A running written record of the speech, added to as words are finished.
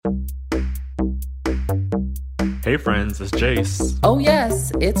Hey friends, it's Jace. Oh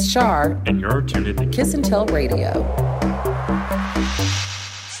yes, it's Shar. And you're tuned in to Kiss and Tell Radio.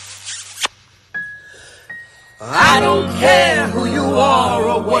 I don't care who you are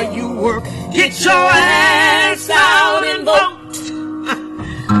or what you work. Get your ass out and vote.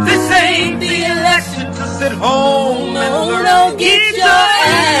 This ain't the election to sit home and learn. No, get your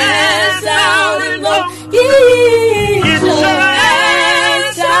ass out and vote. Get your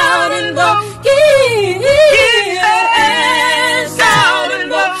ass out and vote. Get your ass out and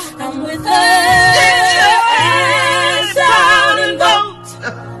vote. I'm with us. Get your ass out and vote.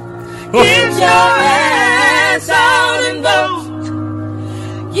 Get your ass out and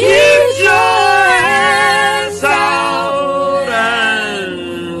vote. Get your ass out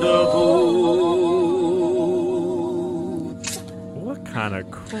and vote. What kind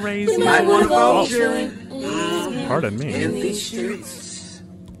of crazy... might want to vote, Jerry. Pardon me. In these streets.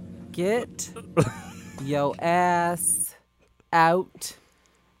 Get your ass out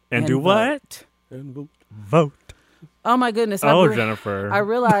And do what? And vote. Vote. Oh my goodness. Jennifer. I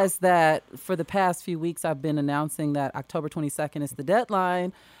realized that for the past few weeks I've been announcing that October 22nd is the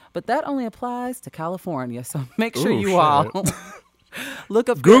deadline, but that only applies to California. So make sure you all look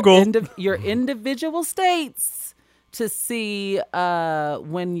up Google your individual states to see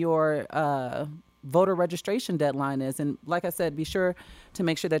when your voter registration deadline is. And like I said, be sure to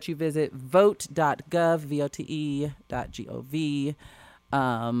make sure that you visit vote.gov, vote.gov,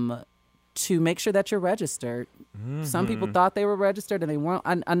 to make sure that you're registered. Mm-hmm. Some people thought they were registered and they weren't.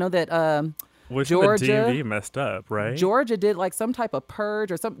 I know that Georgia, the DMV messed up, right? Georgia did like some type of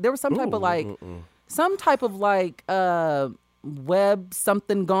purge or there was some type of like web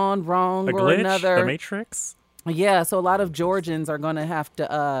something gone wrong a or glitch? another. The Matrix? Yeah, so a lot of Georgians are going to have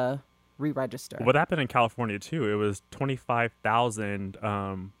to re-register. What happened in California too? It was 25,000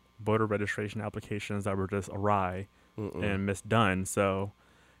 voter registration applications that were just awry and misdone. So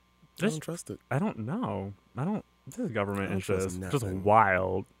I don't trust it. I don't know. This government is just nothing.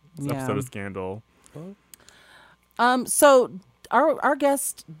 wild. Yeah. Episode of Scandal. So our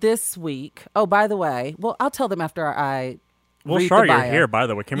guest this week. Oh, by the way, well, I'll tell them after I. Well, read sure, the bio. you're here, by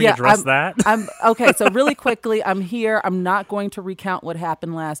the way. Can we address that? I'm okay. So really quickly, I'm here. I'm not going to recount what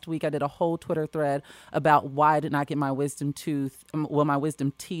happened last week. I did a whole Twitter thread about why I did not get my wisdom teeth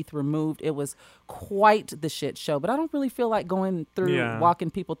removed. It was quite the shit show, but I don't really feel like going through, walking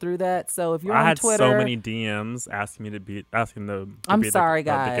people through that. So if you're on Twitter. I had so many DMs asking me to be the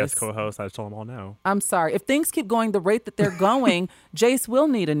guest co-host. I just told them all no. I'm sorry. If things keep going the rate that they're going, Jace will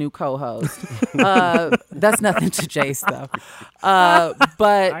need a new co-host. That's nothing to Jace though.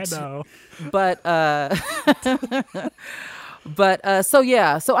 But I know.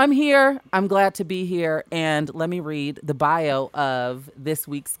 So I'm here. I'm glad to be here, and let me read the bio of this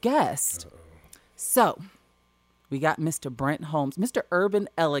week's guest. So we got Mr. Brent Holmes, Mr. Urban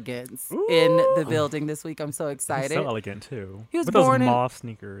Elegance in the building this week. I'm so excited. He's so elegant too. He was with born those in mauve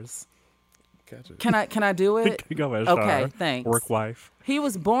sneakers. Can I do it? Go ahead. Okay, thanks. Work wife. He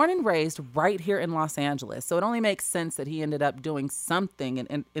was born and raised right here in Los Angeles, so it only makes sense that he ended up doing something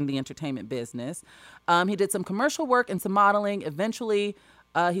in the entertainment business. He did some commercial work and some modeling. Eventually,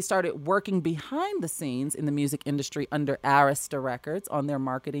 he started working behind the scenes in the music industry under Arista Records on their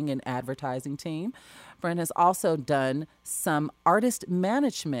marketing and advertising team. Brent has also done some artist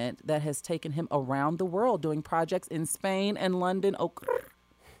management that has taken him around the world, doing projects in Spain and London.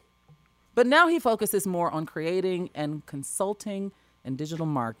 But now he focuses more on creating and consulting and digital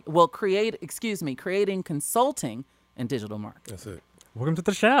creating consulting and digital marketing. That's it. Welcome to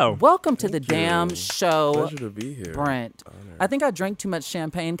the show. Welcome to the damn show. Pleasure to be here. Brent. Honored. I think I drank too much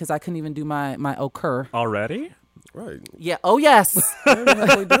champagne because I couldn't even do my occur. Already? Right. Yeah. Oh, yes. I'm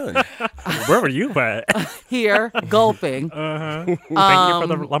halfway done. Where were you at? Here, gulping. Thank you for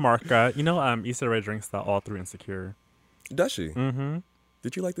the La Marca. You know, Issa Rae drinks that all through Insecure. Does she? Mm-hmm.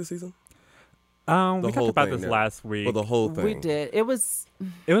 Did you like this season? We talked about this last week. Well, the whole thing. We did. It was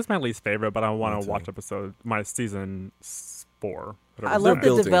my least favorite, but I want to watch my season 4. I love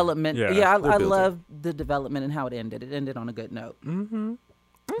the development. Yeah, I love the development and how it ended. It ended on a good note. Mm-hmm.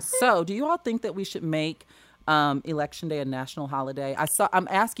 So, do you all think that we should make Election Day a national holiday? I'm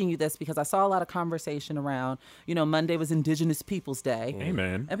asking you this because I saw a lot of conversation around, Monday was Indigenous Peoples Day.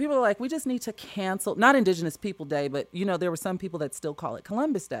 Amen. And people are like, we just need to cancel, not Indigenous People Day, but, there were some people that still call it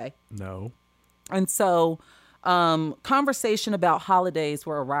Columbus Day. No. And so conversation about holidays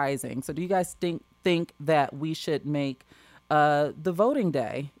were arising. So do you guys think that we should make the voting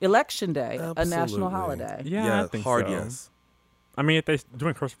day, Election Day, a national holiday? Yeah, I think so. Yes. I mean, if they're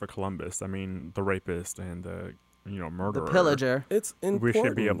doing Christopher Columbus, I mean, the rapist and the murderer. The pillager. It's important. We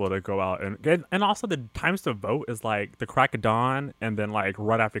should be able to go out and also the times to vote is like the crack of dawn and then like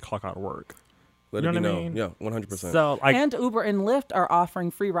right after you clock out of work. Let You it know be what I known. mean? Yeah, 100%. So like And Uber and Lyft are offering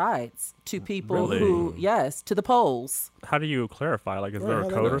free rides to people Really? who, yes, to the polls. how do you clarify? Like is there how a they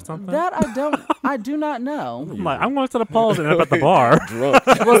code know? or something? That I do not know. I'm like, I'm going to the polls and up at the bar. Drunk.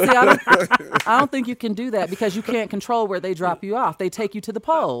 Well, see, I don't think you can do that because you can't control where they drop you off. They take you to the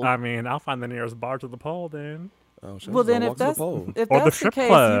poll. I mean, I'll find the nearest bar to the poll then. Oh, shit, Well, so then walk if to the that's pole. if Or the that's the strip case,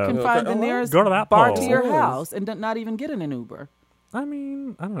 club. you can Okay, find the well, nearest go to that bar pole. to your Yes. house and not even get in an Uber. I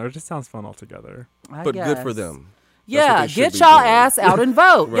mean, I don't know. It just sounds fun altogether. I But good for guess. them. That's what Yeah, they should get be y'all doing. ass out and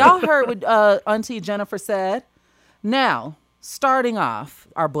vote. Right. Y'all heard what Auntie Jennifer said. Now, starting off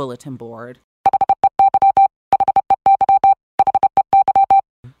our bulletin board.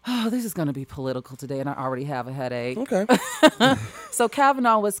 Oh, this is going to be political today, and I already have a headache. Okay. So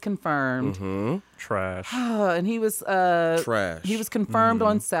Kavanaugh was confirmed, Mm-hmm. Trash. and he was Trash. He was confirmed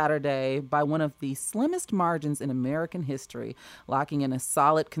on Saturday by one of the slimmest margins in American history, locking in a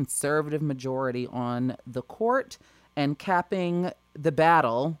solid conservative majority on the court and capping the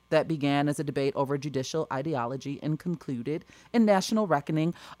battle that began as a debate over judicial ideology and concluded in national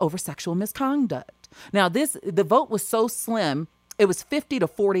reckoning over sexual misconduct. Now, the vote was so slim, it was 50 to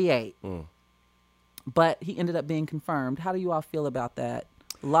 48. But he ended up being confirmed. How do you all feel about that?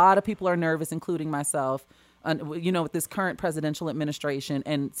 A lot of people are nervous, including myself. With this current presidential administration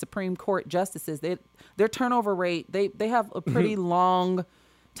and Supreme Court justices, their turnover rate, they have a pretty long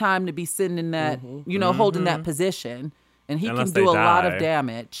time to be sitting in that, holding that position. And he Unless can do they a lot die. of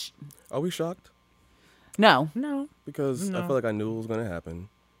damage. Are we shocked? No. Because I feel like I knew it was going to happen.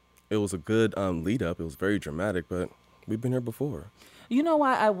 It was a good lead up. It was very dramatic, but we've been here before. You know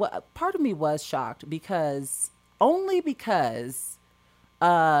why part of me was shocked because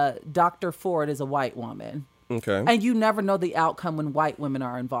Dr. Ford is a white woman. Okay. And you never know the outcome when white women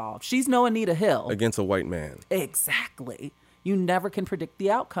are involved. She's no Anita Hill. Against a white man. Exactly. You never can predict the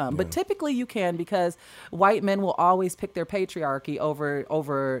outcome. But typically you can because white men will always pick their patriarchy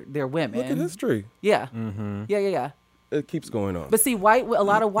over their women. Look at history. Yeah. Yeah. It keeps going on. But see, a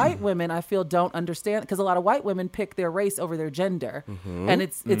lot of white women, I feel, don't understand because a lot of white women pick their race over their gender, and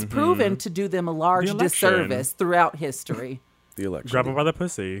it's proven to do them a large The election. disservice throughout history. The election. Grab him by the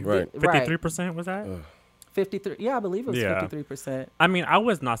pussy. Right. 53% was that? 53, yeah, I believe it was Yeah. 53%. I mean, I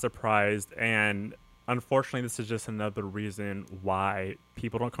was not surprised, and unfortunately, this is just another reason why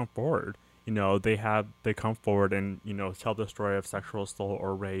people don't come forward. They come forward and tell the story of sexual assault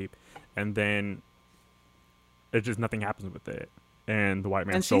or rape, and then it just nothing happens with it, and the white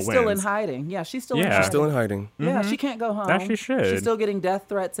man And still she's wins. still in hiding. Yeah, she's still in Yeah. hiding. She's still in hiding. Yeah, she can't go home. As she should. She's still getting death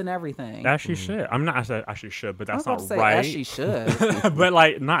threats and everything. As she should. I'm not saying as she should, but I was that's about not to say, right. as she should. But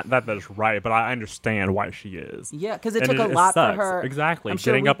like, not that that's right, but I understand why she is. Yeah, because it And took a lot for sucks. her. Exactly. I'm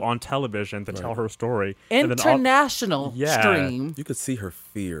sure Getting we- up on television to tell her story. and then all- International Yeah. stream. You could see her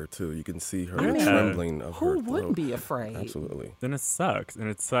fear, too. You can see her Yeah. trembling of her Who throat. wouldn't be afraid? Absolutely. Then it sucks, and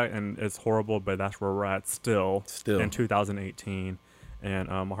it's horrible, but that's where we're at still in 2018, and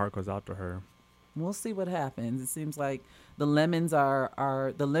my heart goes out to her. We'll see what happens. It seems like the lemon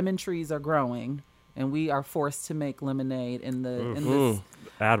trees are growing, and we are forced to make lemonade in this.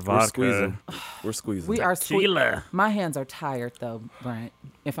 Add We're vodka. squeezing. We're squeezing. We are Tequila. My hands are tired though, Brent.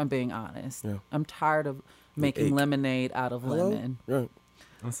 If I'm being honest, Yeah. I'm tired of making ache. lemonade out of Hello? lemon. Right.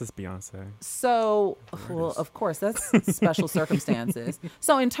 This is Beyonce. So, well, of course, that's special circumstances.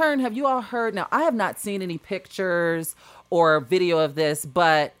 So, in turn, have you all heard? Now, I have not seen any pictures or video of this,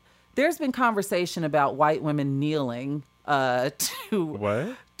 but there's been conversation about white women kneeling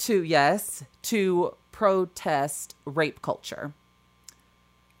What? to protest rape culture.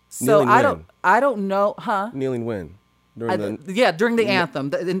 So Kneeling when? I don't know, huh? Kneeling when? During During the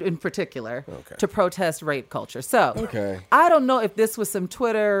anthem in particular, Okay. to protest rape culture. So, Okay. I don't know if this was some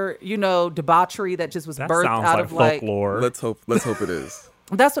Twitter, debauchery that just was That birthed sounds out like of like. folklore. Let's hope it is.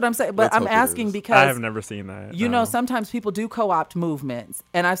 That's what I'm saying. But Let's I'm hope it asking is. because I have never seen that. no. sometimes people do co-opt movements,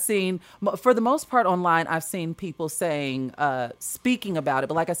 and I've seen, for the most part online, I've seen people saying, speaking about it.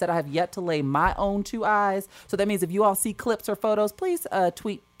 But like I said, I have yet to lay my own two eyes. So that means if you all see clips or photos, please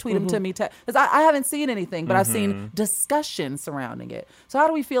tweet them to me. Because I haven't seen anything, but I've seen discussion surrounding it. So how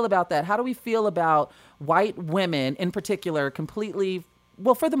do we feel about that? How do we feel about white women in particular completely,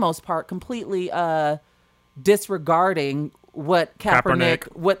 well, for the most part, completely disregarding what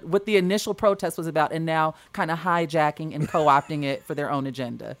Kaepernick. What the initial protest was about, and now kind of hijacking and co-opting it for their own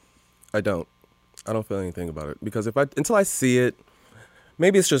agenda? I don't feel anything about it because until I see it,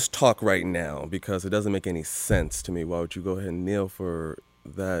 maybe it's just talk right now because it doesn't make any sense to me. Why would you go ahead and kneel for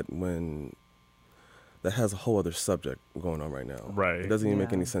that when that has a whole other subject going on right now. Right. It doesn't even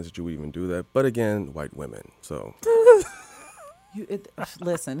make any sense that you would even do that. But again, white women. So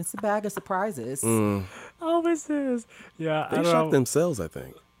Listen, it's a bag of surprises. Oh, this is. Yeah, I they don't shocked know. themselves, I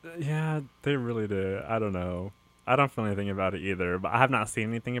think. Yeah, they really did. I don't know. I don't feel anything about it either, but I have not seen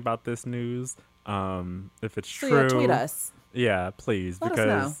anything about this news. If it's So true, yeah, tweet us. Yeah, please, Let us know.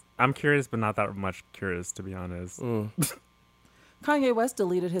 because I'm curious, but not that much curious, to be honest. Kanye West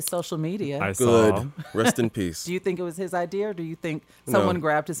deleted his social media. I Good. saw. Rest in peace. Do you think it was his idea, or do you think No. someone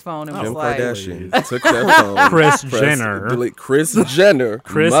grabbed his phone and was Kim like, Kardashian took that phone. Kris pressed Jenner. delete. Kris Jenner.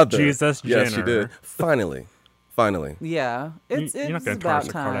 Kris mother. Jesus Yes, she Jenner. did. Finally. yeah, it's You're not gonna about tarnish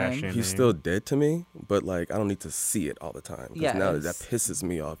the time. Kardashian. He's name. still dead to me, but like I don't need to see it all the time. Because now that Yes. pisses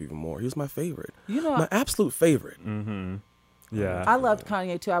me off even more. He was my favorite. You know, My absolute favorite. Yeah. I loved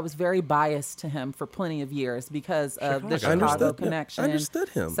Kanye too. I was very biased to him for plenty of years because of the Chicago. Chicago Yeah, connection. I understood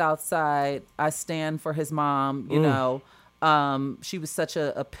him. South Side. I stand for his mom. You know, she was such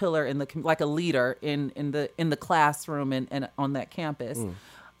a pillar in the like a leader in the classroom and on that campus.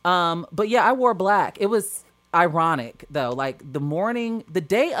 But yeah, I wore black. It was ironic though. Like the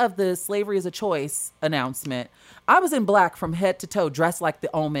day of the slavery is a choice announcement, I was in black from head to toe, dressed like the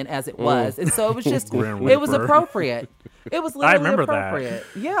Omen as it was, and so it was just Grim it was Reaper. appropriate. It was literally remember that. appropriate.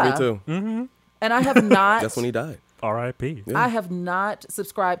 Yeah, Me too. And I have not. That's when he died. R.I.P. I have not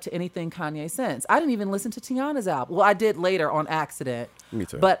subscribed to anything Kanye since. I didn't even listen to Tiana's album. Well, I did later on accident. Me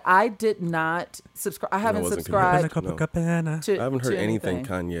too. But I did not subscribe. I haven't wasn't subscribed convinced. No. to. I haven't heard to anything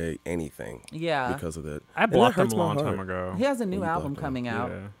Kanye anything. Yeah. Because of that. I And that blocked him hurts a my long heart. time ago. He has a new you album blocked him. coming out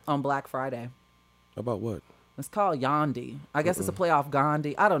Yeah. on Black Friday. About what? It's called Yandi. I guess it's a play off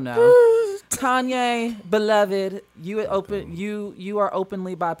Gandhi. I don't know. Kanye, beloved, you are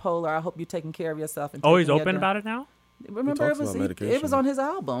openly bipolar. I hope you're taking care of yourself. And Oh, he's taking your open dr- about it now? Remember, talks it was about it was medication. on his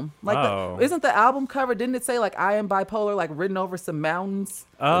album. Like, Oh. isn't the album cover? Didn't it say like "I am bipolar," like written over some mountains?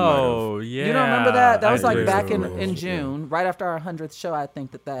 Oh, yeah. You don't remember that? That was I like do. back in Yeah. June, right after our 100th show. I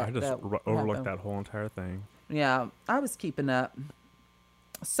think that I just overlooked happened. that whole entire thing. Yeah, I was keeping up.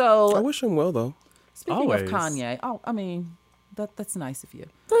 So I wish him well though. speaking Always. of Kanye, I mean, that's nice of you.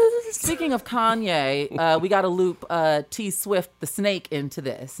 Speaking of Kanye, we got to loop T Swift the Snake into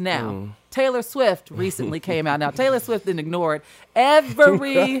this. Now, Taylor Swift recently came out. Now, Taylor Swift then ignored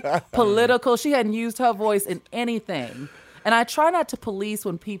every political. She hadn't used her voice in anything. And I try not to police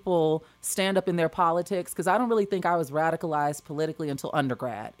when people stand up in their politics because I don't really think I was radicalized politically until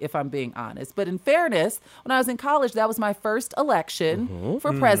undergrad, if I'm being honest. But in fairness, when I was in college, that was my first election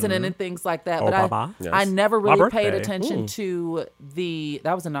for president and things like that. But Obama? I Yes. never My really paid birthday. attention to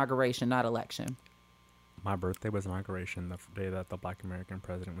that was inauguration, not election. My birthday was inauguration, the day that the Black American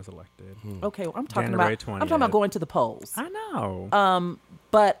president was elected. Okay, well, I'm talking January about I'm talking 20th. about going to the polls. I know.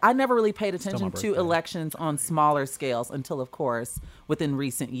 But I never really paid my attention to birthday. elections on smaller scales until, of course, within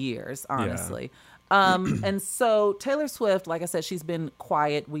recent years, honestly. And so Taylor Swift, like I said, she's been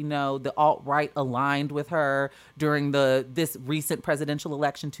quiet. We know the alt-right aligned with her during this recent presidential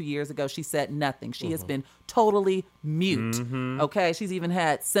election 2 years ago. She said nothing. She has been totally mute. Okay. She's even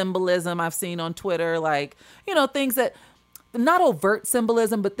had symbolism I've seen on Twitter, like, things that not overt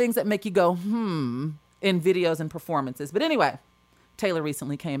symbolism, but things that make you go, in videos and performances. But anyway, Taylor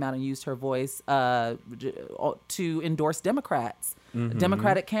recently came out and used her voice to endorse Democrats, a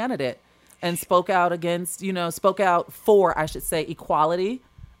Democratic candidate, and spoke out for, I should say, equality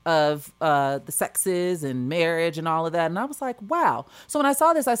of the sexes and marriage and all of that. And I was like, wow. So when I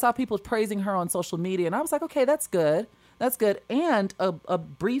saw this, I saw people praising her on social media, and I was like, okay, that's good. That's good. And a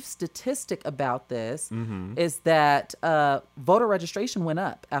brief statistic about this is that voter registration went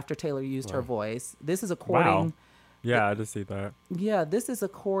up after Taylor used her voice. This is according... Wow. Yeah, I just see that. Yeah, this is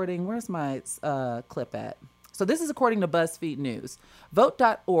according... Where's my clip at? So this is according to BuzzFeed News.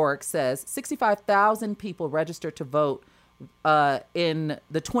 Vote.org says 65,000 people registered to vote in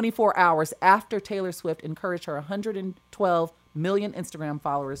the 24 hours after Taylor Swift encouraged her 112 million Instagram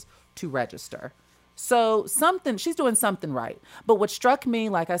followers to register. So she's doing something right. But what struck me,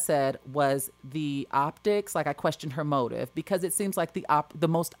 like I said, was the optics. Like, I questioned her motive because it seems like the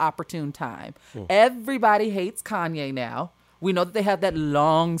most opportune time. Everybody hates Kanye now. We know that they have that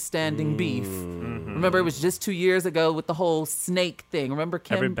long-standing beef. Remember, it was just 2 years ago with the whole snake thing. Remember,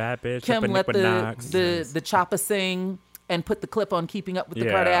 Every bad bitch Kim up in let Equinox. the Choppa sing and put the clip on Keeping Up with the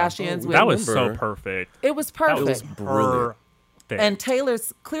Yeah. Kardashians. That with- was so perfect. it was That perfect. was brilliant. perfect. And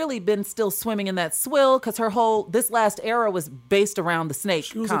Taylor's clearly been still swimming in that swill because this last era was based around the snake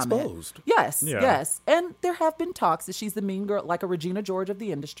She was comment. exposed. Yes, Yeah. yes. And there have been talks that she's the mean girl, like a Regina George of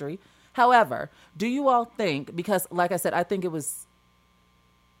the industry. However, do you all think, because like I said, I think it was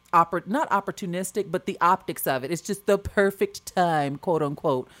not opportunistic, but the optics of it. It's just the perfect time, quote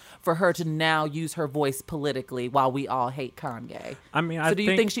unquote, for her to now use her voice politically while we all hate Kanye. I mean, so do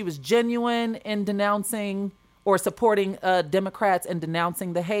you think she was genuine in denouncing or supporting Democrats and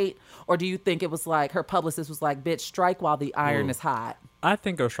denouncing the hate? Or do you think it was like her publicist was like, bitch, strike while the iron is hot? I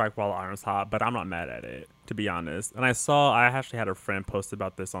think it was strike while the iron's hot, but I'm not mad at it, to be honest. And I actually had a friend post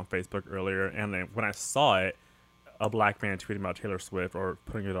about this on Facebook earlier, and then when I saw it, a black man tweeting about Taylor Swift or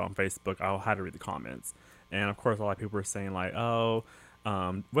putting it on Facebook, I had to read the comments. And of course, a lot of people were saying like, oh,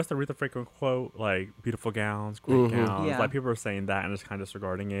 what's the Aretha Franklin quote? Like, beautiful gowns, great gowns. Yeah. Like, people were saying that and just kind of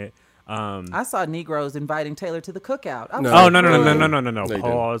disregarding it. I saw Negroes inviting Taylor to the cookout. No.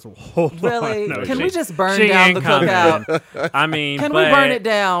 Pause. Hold really? on. No, Can we just burn she down ain't the coming. cookout? I mean, Can we burn it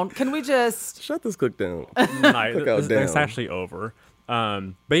down? Can we just... Shut this cook down. It's actually over.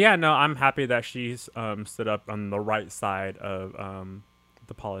 But yeah, no, I'm happy that she's stood up on the right side of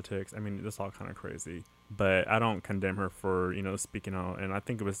the politics. I mean, this is all kind of crazy, but I don't condemn her for, speaking out. And I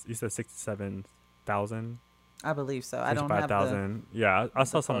think it was, you said 67,000? I believe so. I don't have 65,000. Yeah, I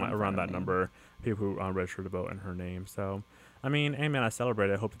saw something around that number. People who registered to vote in her name. So, I mean, hey man, I celebrate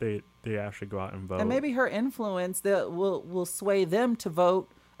it. I hope they actually go out and vote. And maybe her influence that will sway them to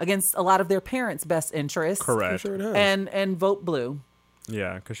vote against a lot of their parents' best interests. Correct. Sure it has. And vote blue.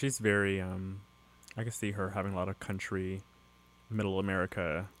 Yeah, because she's very. I can see her having a lot of country, middle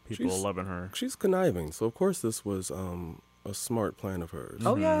America people loving her. She's conniving, so of course this was a smart plan of hers.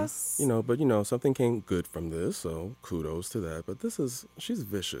 Oh yes. But something came good from this, so kudos to that. But she's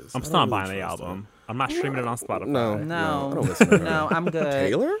vicious. I'm still not buying the album. I'm not streaming it on Spotify. No, No. I don't listen to her. No, I'm good.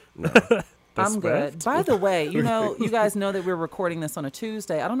 Taylor? No. I'm good. By the way, you guys know that we're recording this on a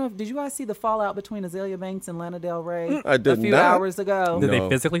Tuesday. I don't know did you guys see the fallout between Azealia Banks and Lana Del Rey I did a few not. hours ago? Did No. they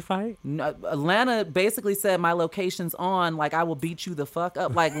physically fight? No, Lana basically said my location's on, like I will beat you the fuck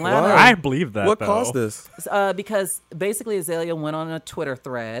up. Like Why? Lana I believe that. What though. caused this? because basically Azalea went on a Twitter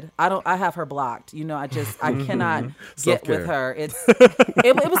thread. I have her blocked. I cannot get with her. It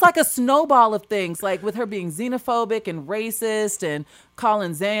was like a snowball of things, like with her being xenophobic and racist and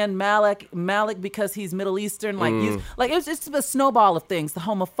calling Zayn Malik because he's Middle Eastern. It's just a snowball of things. The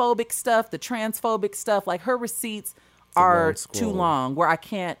homophobic stuff, the transphobic stuff. Like her receipts are too long where I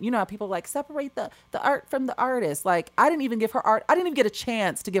can't, how people like separate the art from the artist. Like I didn't even get a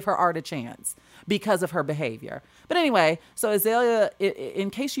chance to give her art a chance because of her behavior. But anyway, so Azalea,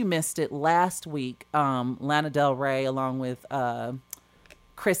 in case you missed it, last week, Lana Del Rey along with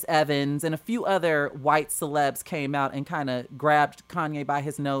Chris Evans and a few other white celebs came out and kind of grabbed Kanye by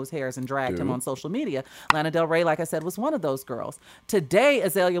his nose hairs and dragged him on social media. Lana Del Rey, like I said, was one of those girls. Today,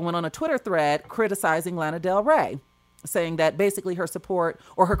 Azalea went on a Twitter thread criticizing Lana Del Rey, saying that basically her support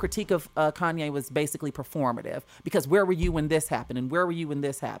or her critique of Kanye was basically performative because where were you when this happened and where were you when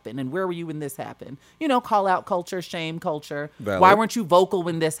this happened and where were you when this happened? Call out culture, shame culture. Valid. Why weren't you vocal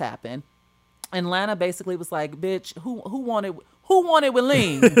when this happened? And Lana basically was like, bitch, who wanted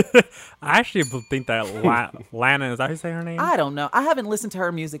Willeen? I actually think that Lana, is that how you say her name? I don't know. I haven't listened to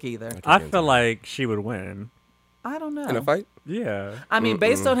her music either. I feel like she would win. I don't know. In a fight? Yeah. I mean,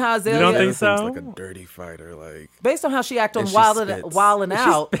 based on how Azalea, You don't think Seems so? like a dirty fighter. Like based on how she acted on And she spits. Wildin'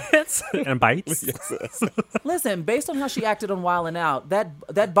 Out. And bites. Listen, based on how she acted on Wildin' Out,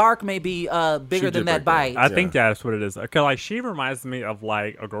 that bark may be bigger She than did that break bite. I think that's what it is. Cause like she reminds me of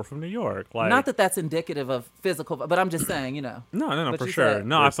like a girl from New York. Like Not that that's indicative of physical, but I'm just saying, No, What for you sure. said.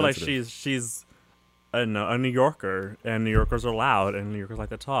 No, Very I feel like sensitive. she's a New Yorker, and New Yorkers are loud, and New Yorkers like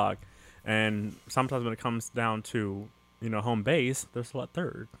to talk. And sometimes when it comes down to home base, they're still at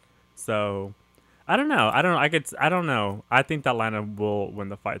third. So I don't know. I don't know. I think that Lana will win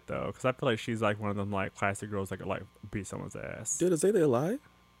the fight though, because I feel like she's like one of them like classic girls that could like beat someone's ass. did Azalea lie?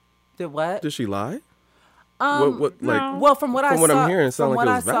 Did what? Did she lie? No. Well, from what From what I'm hearing, it sounded like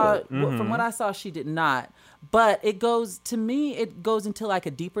it was valid. From what I saw, she did not. But it goes into like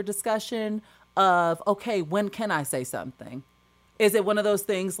a deeper discussion of, okay, when can I say something? Is it one of those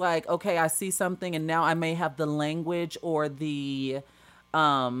things like, okay, I see something and now I may have the language or the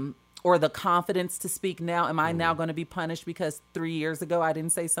confidence to speak now? Am I now going to be punished because 3 years ago I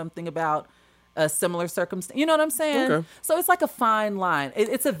didn't say something about a similar circumstance? You know what I'm saying? Okay. So it's like a fine line.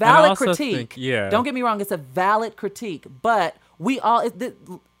 It's a valid also critique. think- yeah. Don't get me wrong. It's a valid critique, but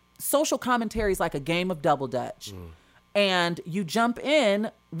social commentary is like a game of double dutch. And you jump in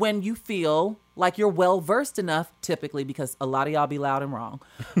when you feel like you're well versed enough, typically, because a lot of y'all be loud and wrong.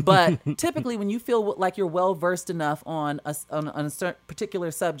 But typically, when you feel like you're well versed enough on a certain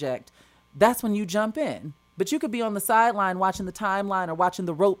particular subject, that's when you jump in. But you could be on the sideline watching the timeline or watching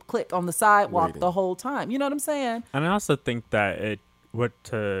the rope click on the sidewalk Waiting. the whole time. You know what I'm saying? And I also think that what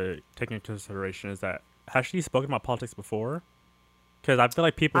to take into consideration is that has she spoken about politics before? Because I feel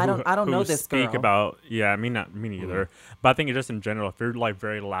like people I don't who know this speak girl. about me neither. But I think it's just in general, if you're like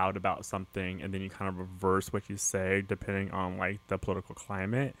very loud about something and then you kind of reverse what you say depending on like the political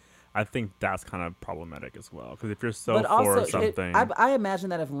climate, I think that's kind of problematic as well. Because if you're so But for also, something, I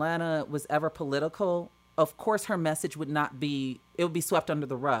imagine that if Lana was ever political, of course her message would not be. It would be swept under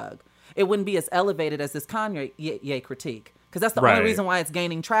the rug. It wouldn't be as elevated as this Kanye critique. Because that's the only reason why it's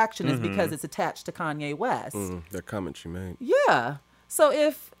gaining traction is because it's attached to Kanye West. That comment she made. Yeah. So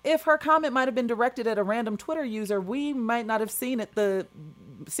if her comment might have been directed at a random Twitter user, we might not have seen the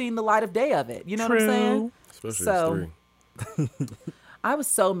light of day of it. You know what I'm saying? Especially it's 3. I was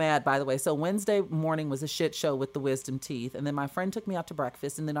so mad, by the way. So Wednesday morning was a shit show with the wisdom teeth. And then my friend took me out to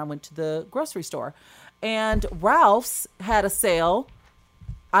breakfast. And then I went to the grocery store. And Ralph's had a sale.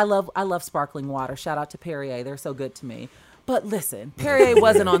 I love sparkling water. Shout out to Perrier. They're so good to me. But listen, Perrier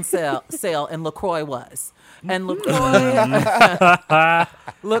wasn't on sale, and LaCroix was. And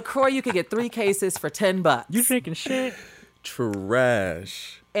LaCroix, you could get 3 cases for $10. you drinking shit?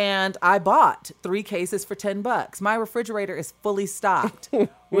 Trash. And I bought 3 cases for $10. My refrigerator is fully stocked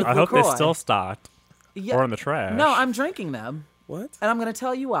with I hope LaCroix. they still stocked or in the trash. No, I'm drinking them. What? And I'm going to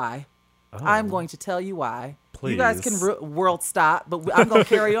tell you why. I'm going to tell you why. Please. You guys can world stop, but I'm going to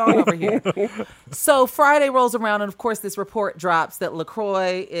carry on over here. So Friday rolls around, and of course, this report drops that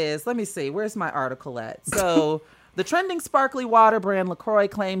LaCroix is, let me see, where's my article at? So the trending sparkly water brand LaCroix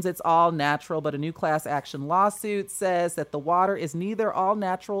claims it's all natural, but a new class action lawsuit says that the water is neither all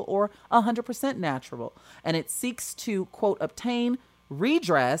natural or 100% natural. And it seeks to, quote, obtain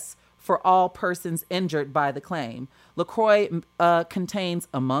redress for all persons injured by the claim. LaCroix contains,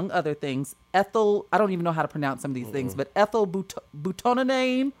 among other things, ethyl, I don't even know how to pronounce some of these things, but ethyl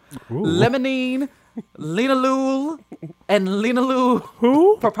butonane, limonene, linalool, and linalool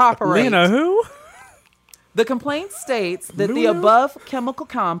propypirate. Lena who? The complaint states that the above chemical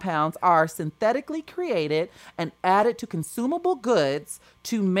compounds are synthetically created and added to consumable goods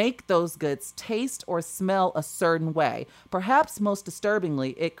to make those goods taste or smell a certain way. Perhaps most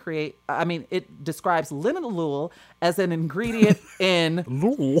disturbingly, it describes linalool as an ingredient in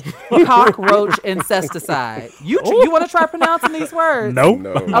cockroach insecticide. You want to try pronouncing these words? Nope.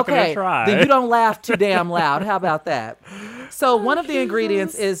 No. I'm not gonna Okay, try. then you don't laugh too damn loud. How about that? So one of the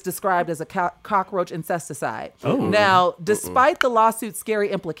ingredients is described as a cockroach insecticide. Now, despite the lawsuit's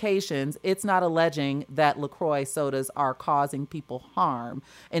scary implications, it's not alleging that LaCroix sodas are causing people harm.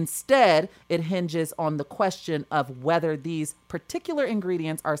 Instead, it hinges on the question of whether these particular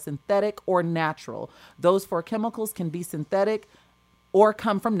ingredients are synthetic or natural. Those 4 chemicals can be synthetic or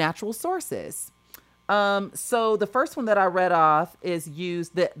come from natural sources. So the first one that I read off is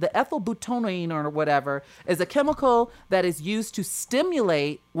used, the ethyl butonane or whatever is a chemical that is used to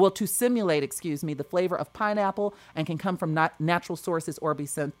simulate the flavor of pineapple and can come from natural sources or be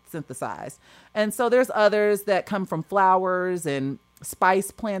synthesized. And so there's others that come from flowers and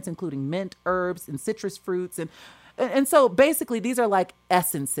spice plants, including mint, herbs, and citrus fruits. And so basically these are like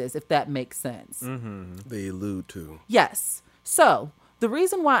essences, if that makes sense. They allude to. Yes. So the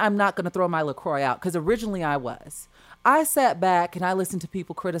reason why I'm not going to throw my LaCroix out, because originally I sat back and I listened to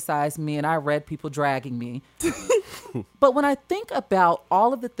people criticize me and I read people dragging me. But when I think about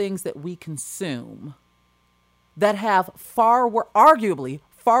all of the things that we consume that have arguably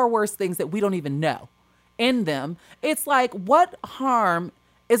far worse things that we don't even know in them, it's like, what harm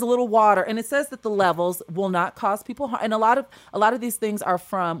is a little water? And it says that the levels will not cause people harm. And a lot of these things are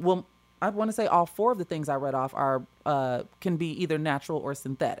from, well, I want to say all 4 of the things I read off are can be either natural or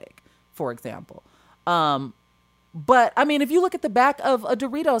synthetic, for example. But I mean, if you look at the back of a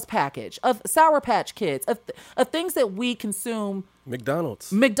Doritos package, of Sour Patch Kids, of things that we consume,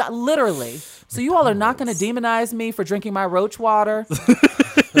 McDonald's. Literally. So you all are not going to demonize me for drinking my roach water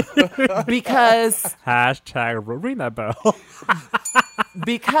because #ring that bell.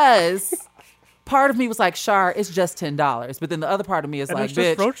 because part of me was like, Shar, it's just $10. But then the other part of me is And like, it's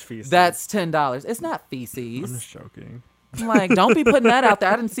just bitch, roach feces. that's $10. It's not I'm feces. just joking. I'm like, don't be putting that out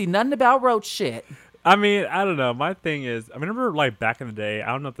there. I didn't see nothing about roach shit. I mean, I don't know. My thing is, I remember like back in the day, I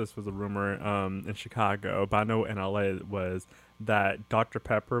don't know if this was a rumor in Chicago, but I know in LA it was that Dr.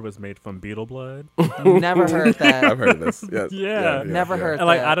 Pepper was made from beetle blood. Never heard that. I've heard this. Yes. Yeah. Never heard And,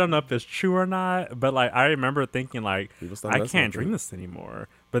 like, that. I don't know if it's true or not, but like I remember thinking like, People stop I messing can't with drink it. this anymore.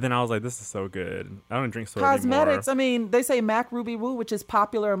 But then I was like, this is so good. I don't drink soda Cosmetics, I anymore. mean, they say MAC Ruby Woo, which is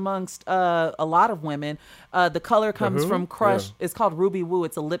popular amongst a lot of women. The color comes who? from Crush. Yeah. It's called Ruby Woo.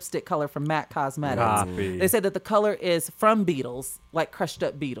 It's a lipstick color from MAC Cosmetics. Copy. They say that the color is from beetles, like crushed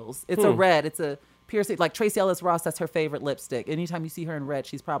up beetles. It's a red. It's a piercing. Like Tracee Ellis Ross, that's her favorite lipstick. Anytime you see her in red,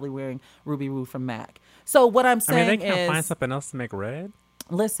 she's probably wearing Ruby Woo from MAC. So what I'm saying I mean, they can't is, find something else to make red.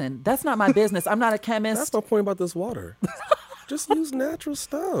 listen, that's not my business. I'm not a chemist. That's my point about this water. Just use natural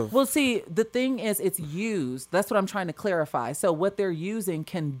stuff. Well, see, the thing is, it's used. That's what I'm trying to clarify. So what they're using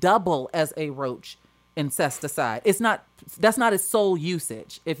can double as a roach insecticide. That's not its sole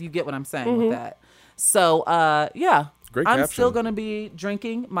usage, if you get what I'm saying with that. So, yeah. Great I'm caption. still going to be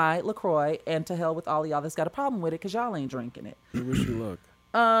drinking my LaCroix, and to hell with all of y'all that's got a problem with it, because y'all ain't drinking it. We wish you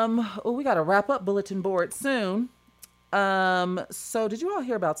luck. We got to wrap up bulletin board soon. So did you all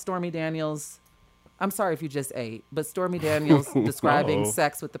hear about Stormy Daniels? I'm sorry if you just ate, but Stormy Daniels describing Uh-oh.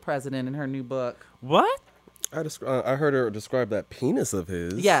 sex with the president in her new book. What? I heard her describe that penis of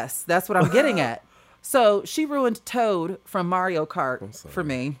his. Yes, that's what I'm getting at. So she ruined Toad from Mario Kart for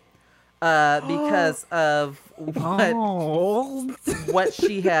me because of what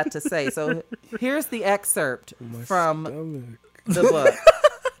she had to say. So here's the excerpt from Stomach. the book.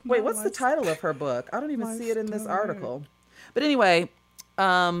 Wait, what's the title of her book? I don't even see it in this article. But anyway,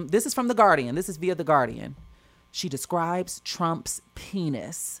 this is from The Guardian. This is via The Guardian. She describes Trump's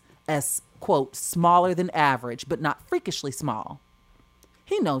penis as, quote, smaller than average, but not freakishly small.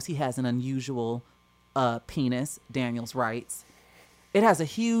 He knows he has an unusual penis, Daniels writes. It has a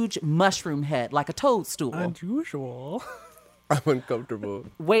huge mushroom head, like a toadstool. Unusual. I'm uncomfortable.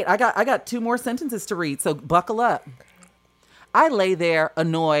 Wait, I got 2 more sentences to read, so buckle up. I lay there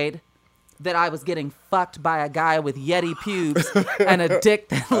annoyed that I was getting fucked by a guy with Yeti pubes and a dick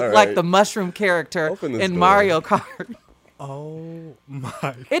that looked like right. the mushroom character Open this in door. Mario Kart. Oh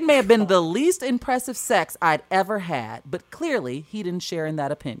my. It may have been the least impressive sex I'd ever had, but clearly he didn't share in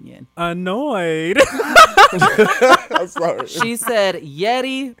that opinion. Annoyed. I'm sorry. She said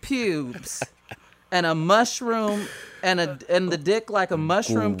Yeti pubes and a mushroom and the dick like a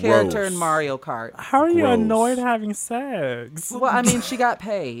mushroom character in Gross. Mario Kart. How are you Gross. annoyed having sex? Well, I mean, she got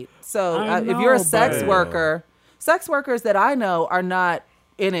paid. So I if you're a know, sex but- worker, sex workers that I know are not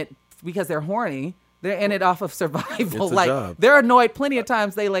in it because they're horny. They're in it off of survival. It's a Like job. they're annoyed plenty of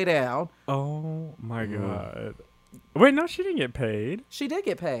times they lay down. Oh my god. Wait, no, she didn't get paid. She did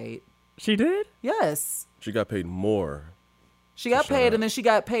get paid. She did? Yes. She got paid more. She got shut paid up. and then she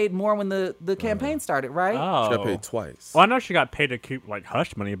got paid more when the campaign started, right? Oh. She got paid twice. Well, I know she got paid to keep like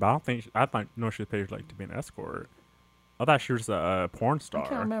hush money, but I don't think I thought no, she was paid like to be an escort. I thought she was a porn star. I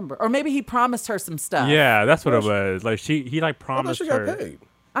can't remember. Or maybe he promised her some stuff. Yeah, that's what it was. Like he like I thought promised she her. got paid.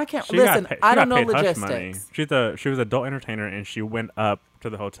 I can't She listen. got paid, I she don't got know paid hush money. logistics. She was an adult entertainer, and she went up to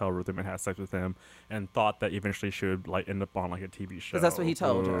the hotel room and had sex with him, and thought that eventually she would like end up on like a TV show. Because that's what he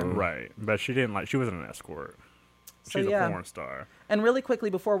told her. Right, but she didn't like. She wasn't an escort. So, She's yeah. a porn star. And really quickly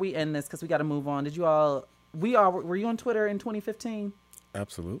before we end this, because we got to move on. Were you on Twitter in 2015?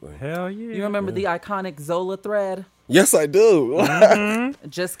 Absolutely. Hell yeah! You remember the iconic Zola thread? Yes, I do. It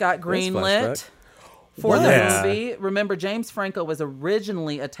just got greenlit flashback. for the Yeah. movie. Remember, James Franco was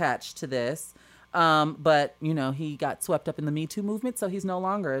originally attached to this, but he got swept up in the Me Too movement, so he's no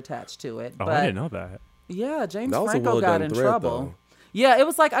longer attached to it. Oh, but I didn't know that. yeah, James That was a Franco got well-done in thread, trouble. though. Yeah, it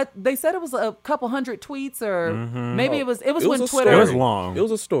was like they said it was a couple hundred tweets, or maybe it was It was when a Twitter. It was story. long. It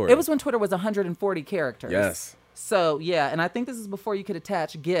was a story. It was when Twitter was 140 characters. Yes. So yeah, and I think this is before you could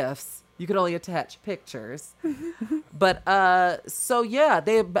attach GIFs. You could only attach pictures. But so yeah,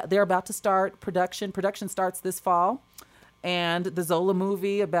 they're about to start production. Production starts this fall, and the Zola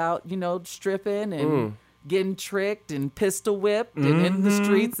movie about stripping and getting tricked and pistol whipped and in the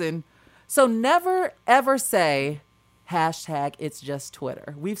streets, and so never ever say hashtag it's just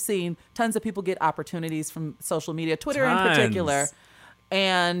Twitter. We've seen tons of people get opportunities from social media, Twitter in particular. Tons.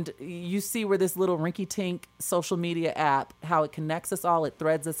 And you see where this little rinky-tink social media app, how it connects us all, it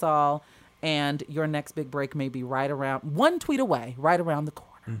threads us all, and your next big break may be right around, one tweet away, right around the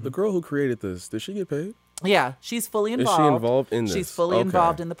corner. The girl who created this, did she get paid? Yeah, she's fully Is involved. she involved in this? She's fully Okay.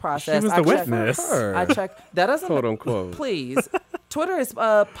 involved in the process. She was I the checked- witness. Her. I checked. That doesn't, Quote, unquote. Please, Twitter is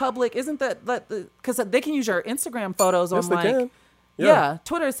public. Isn't that because they can use your Instagram photos Yes, on they like. can. Yeah,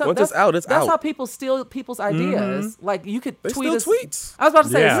 Twitter is something. Once it's out, it's That's out. how people steal people's ideas. Like you could They tweet still us. tweets. I was about to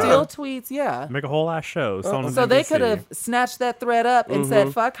say Yeah. steal tweets. Yeah. Make a whole ass show. So they could have snatched that thread up and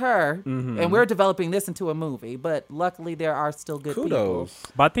said, fuck her. And we're developing this into a movie. But luckily, there are still good people. Kudos.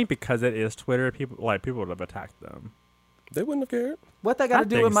 But I think because it is Twitter, people would have attacked them. They wouldn't have cared. What they got I to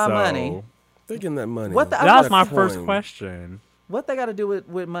do think with my so. money? They getting that money. What the- That was That my coin. first question. What they got to do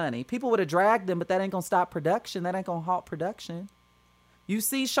with money? People would have dragged them, but that ain't going to stop production. That ain't going to halt production. You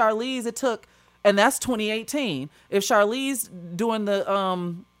see Charlize, it took, and that's 2018. If Charlize doing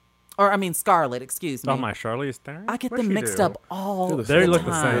Scarlett, excuse me. Oh my, Charlize Theron. I get What'd them she mixed do? up all They're the the They same look the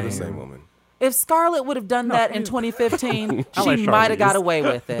woman. time. They're the same. same woman. If Scarlett would have done that in 2015, I she like might have got Sharpies. away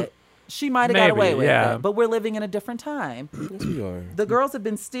with it. She might have got Maybe, away with yeah. it. But we're living in a different time. Yes, we are. The girls have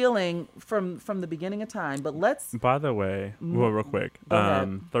been stealing from the beginning of time. But let's By the way, well, real quick, Go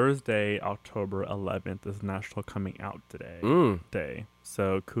ahead. Thursday, October 11th is National Coming Out Day.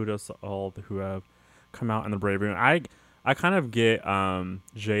 So kudos to all who have come out in the bravery. And I kind of get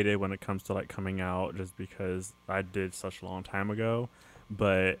jaded when it comes to like coming out, just because I did such a long time ago.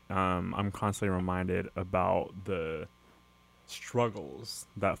 But I'm constantly reminded about the struggles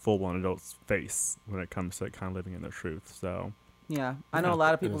that full-blown adults face when it comes to kind of living in their truth. So yeah, I know a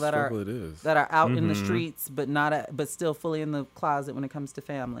lot of people And a that are struggle it is. out in the streets, but but still fully in the closet when it comes to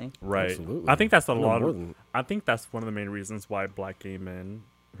family. right, Absolutely. I think that's a I know lot more of. than- I think that's one of the main reasons why Black gay men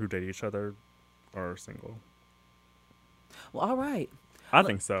who date each other are single. Well, all right. I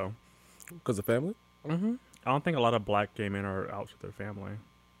think so. Because of family? I don't think a lot of Black gay men are out with their family,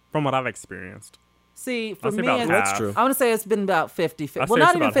 from what I've experienced. See, for I'll say me, about it's, half. That's true. I want to say it's been about 50-50. I'd Well, say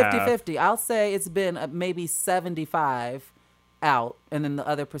not it's even about half. 50-50. I'll say it's been maybe 75 out, and then the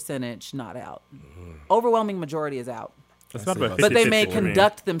other percentage not out. Overwhelming majority is out. It's I about see. about But they 50-50 may for me.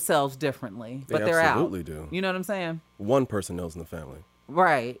 conduct themselves differently, but They they're out. absolutely do. You know what I'm saying? One person knows in the family.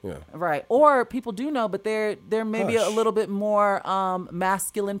 Right. Yeah. Right. Or people do know, but they're maybe a Hush. little bit more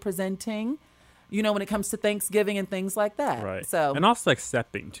masculine presenting, you know, when it comes to Thanksgiving and things like that. Right. So and also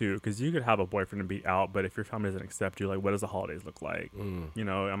accepting too, because you could have a boyfriend and be out, but if your family doesn't accept you, like, what does the holidays look like? You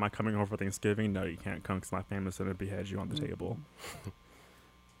know, am I coming over for Thanksgiving? No, you can't come because my family's gonna behead you on the table.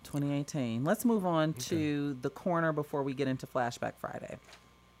 2018. Let's move on to the corner before we get into Flashback Friday.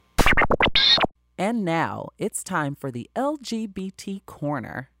 And now it's time for the LGBT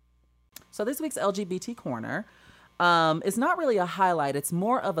Corner. So this week's LGBT Corner is not really a highlight. It's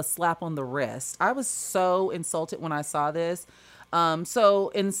more of a slap on the wrist. I was so insulted when I saw this. So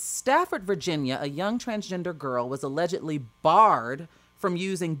in Stafford, Virginia, a young transgender girl was allegedly barred from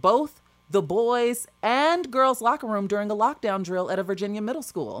using both the boys' and girls' locker room during a lockdown drill at a Virginia middle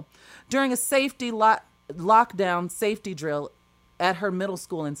school. During a lockdown safety drill at her middle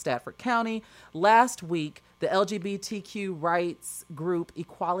school in Stafford County last week, the LGBTQ rights group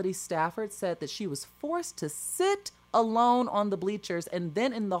Equality Stafford said that she was forced to sit alone on the bleachers and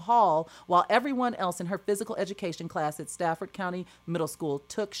then in the hall while everyone else in her physical education class at Stafford County Middle School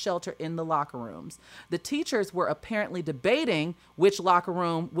took shelter in the locker rooms. The teachers were apparently debating which locker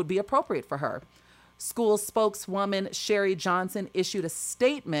room would be appropriate for her. School spokeswoman Sherry Johnson issued a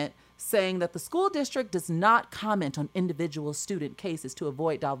statement saying that the school district does not comment on individual student cases to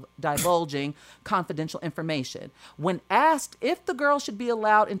avoid divulging confidential information. When asked if the girl should be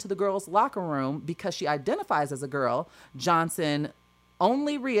allowed into the girls' locker room because she identifies as a girl, Johnson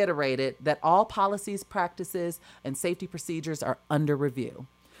only reiterated that all policies, practices, and safety procedures are under review.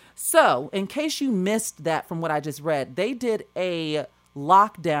 So, in case you missed that from what I just read, they did a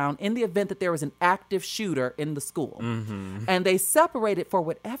lockdown in the event that there was an active shooter in the school. And they separated, for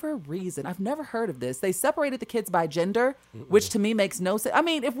whatever reason, I've never heard of this, they separated the kids by gender, which to me makes no sense. I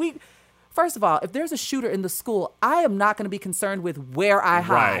mean, first of all, if there's a shooter in the school, I am not going to be concerned with where I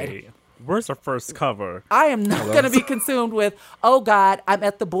hide. Right. Where's the first cover? I am not going to be consumed with, oh God, I'm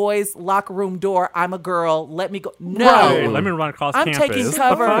at the boys' locker room door. I'm a girl. Let me go. No. Right. Let me run across I'm campus. taking What the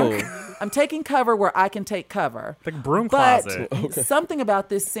cover. fuck? I'm taking cover where I can take cover. Like broom But closet. something about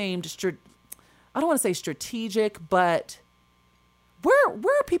this seemed, I don't want to say strategic, but where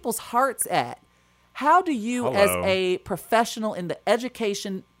are people's hearts at? How do you, as Hello. a professional in the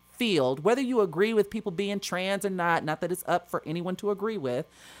education field, whether you agree with people being trans or not that it's up for anyone to agree with,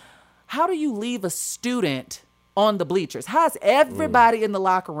 how do you leave a student on the bleachers? How's everybody in the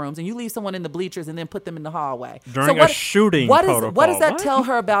locker rooms and you leave someone in the bleachers and then put them in the hallway? During a shooting what protocol. does that What? tell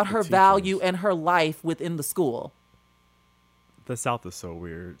her about her value and her life within the school? The South is so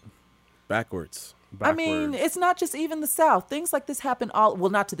weird. Backwards. I mean, Backwards. it's not just even the South. Things like this happen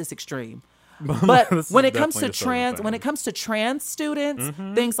not to this extreme. But This is when it comes to definitely a certain thing. trans students,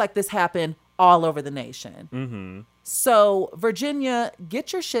 things like this happen all over the nation. So Virginia,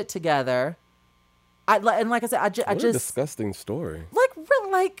 get your shit together. And like I said, I What a just disgusting story.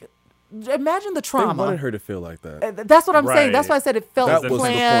 imagine the They trauma. wanted her to feel like that. That's what I'm saying. That's why I Right. said it felt That was the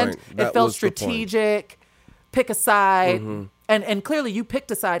planned. point. It That felt was the point. strategic. Pick a side. And clearly you picked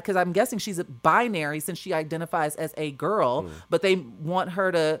a side because I'm guessing she's a binary since she identifies as a girl. But they want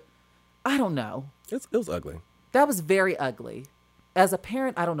her to, I don't know. It was ugly. That was very ugly. As a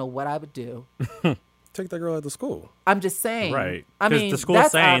parent, I don't know what I would do. Take that girl out of school. I'm just saying. Right. I 'Cause mean, the school's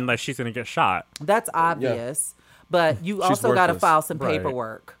that's saying like she's gonna get shot. that's obvious. But you She's also got to worthless. file some Right.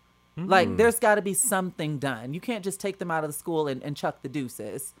 paperwork. Like, there's got to be something done. You can't just take them out of the school and chuck the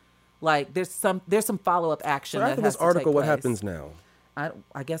deuces. Like there's some follow-up action So that after has this to article, take what place. happens now?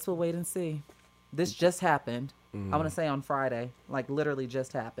 I guess we'll wait and see. This just happened. I want to say on Friday, like literally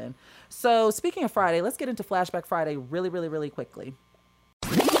just happened. So speaking of Friday, let's get into Flashback Friday really, really, really quickly.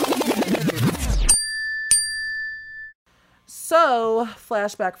 So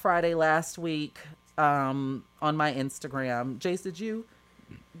Flashback Friday last week on my Instagram. Jace, did you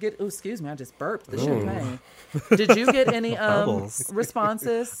get, oh, excuse me, I just burped the champagne. Did you get any Bubbles.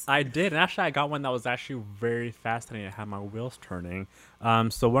 responses? I did, and actually, I got one that was actually very fascinating. It had my wheels turning.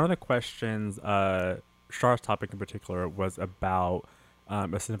 So one of the questions, Char's topic in particular, was about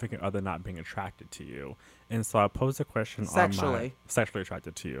a significant other not being attracted to you, and so I posed a question Sexually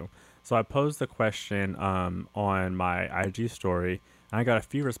attracted to you. So I posed the question on my IG story, and I got a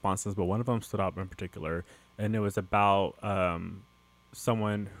few responses, but one of them stood out in particular, and it was about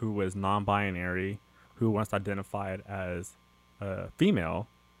someone who was non-binary, who once identified as female,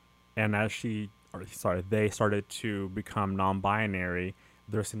 and as they started to become non-binary,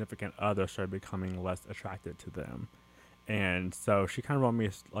 their significant other started becoming less attracted to them. And so she kind of wrote me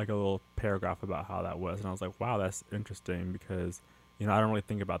like a little paragraph about how that was, and I was like, wow, that's interesting, because I don't really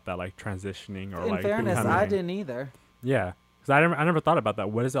think about that, like transitioning or In like fairness, becoming, I didn't either. yeah, because I never thought about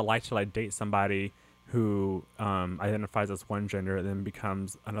that. What is it like to like date somebody who identifies as one gender and then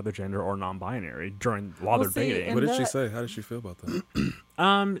becomes another gender or non-binary while they're dating? and What did she that- say? How did she feel about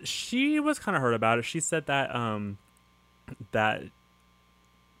that? She was kind of hurt about it. She said that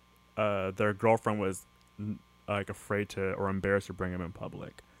their girlfriend was like afraid to or embarrassed to bring him in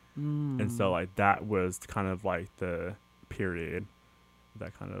public, and so like that was kind of like the period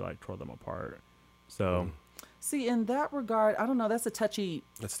that kind of like tore them apart. So See, in that regard, I don't know. That's a touchy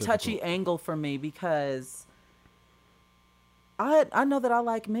difficult. angle for me, because I know that I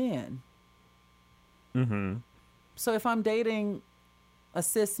like men. So if I'm dating a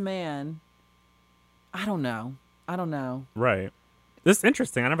cis man, I don't know. right, this is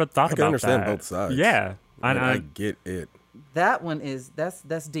interesting. I never thought I about can understand that. both sides. Yeah, I get it. That one is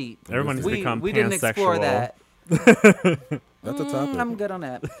that's deep. Everyone needs to become we didn't explore pansexual. that. That's a topic. I'm good on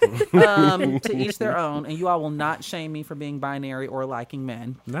that. To each their own, and you all will not shame me for being binary or liking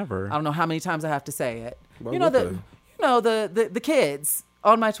men. Never. I don't know how many times I have to say it. Why You know would the kids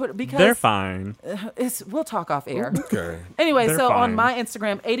on my Twitter, because They're fine. we'll talk off air. Okay. Anyway, They're so on fine. my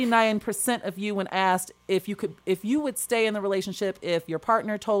Instagram, 89% of you, when asked if you would stay in the relationship if your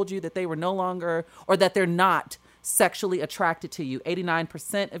partner told you that they were no longer, or that they're not sexually attracted to you,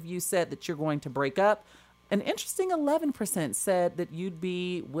 89% of you said that you're going to break up. An interesting 11% said that you'd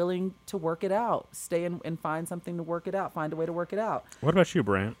be willing to work it out, stay in and find something to work it out, find a way to work it out. What about you,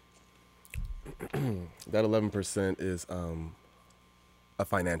 Brent? That 11% is a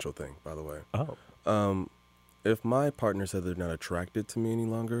financial thing, by the way. Oh, If my partner said they're not attracted to me any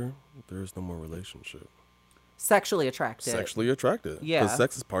longer, there's no more relationship. Sexually attracted. Sexually attracted. Yeah. Because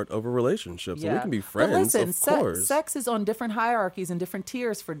sex is part of a relationship. So we can be But friends, listen, of course. sex is on different hierarchies and different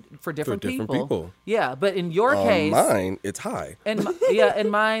tiers for different different people. people. Yeah, but in your case, Mine, it's high. and in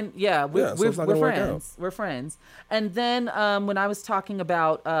mine, yeah, Yeah, so it's not we're gonna work out. friends. We're friends. And then when I was talking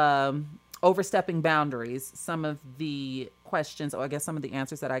about overstepping boundaries, some of the questions, or I guess some of the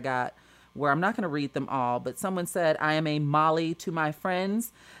answers that I got, where I'm not going to read them all, but someone said, I am a Molly to my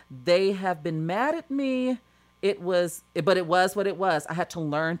friends. They have been mad at me. But it was what it was. I had to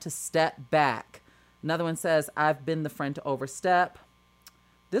learn to step back. Another one says, I've been the friend to overstep.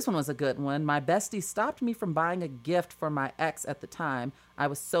 This one was a good one. My bestie stopped me from buying a gift for my ex at the time. I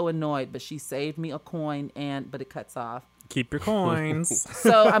was so annoyed, but she saved me a coin, but it cuts off. keep your coins.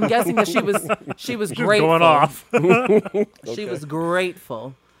 So I'm guessing that she was Just grateful. going off. She was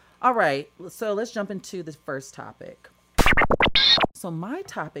grateful. All right, so let's jump into the first topic. So my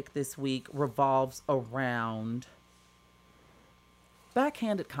topic this week revolves around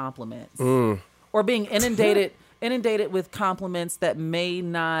backhanded compliments, or being inundated with compliments that may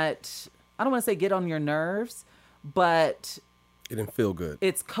not, I don't want to say get on your nerves, but It didn't feel good.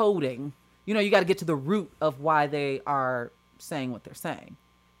 it's coding. You got to get to the root of why they are saying what they're saying.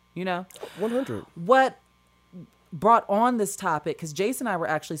 100. What brought on this topic, because Jason and I were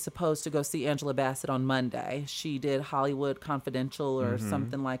actually supposed to go see Angela Bassett on Monday. She did Hollywood Confidential or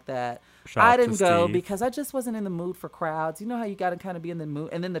something like that. Shout I out to didn't go Steve. because I just wasn't in the mood for crowds. You know how you got to kind of be in the mood,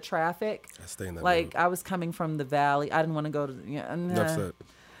 and then the traffic. I stay in that Like mood. I was coming from the valley. I didn't want to go to. Enough said.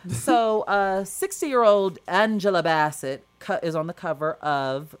 So, 60-year-old Angela Bassett is on the cover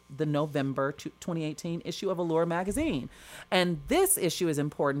of the November 2018 issue of Allure magazine. And this issue is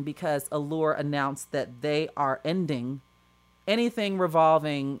important because Allure announced that they are ending anything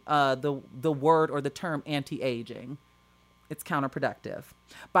revolving the word or the term anti-aging. it's counterproductive.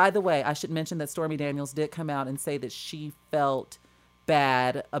 By the way, I should mention that Stormy Daniels did come out and say that she felt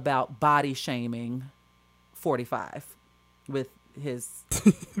bad about body shaming 45 with his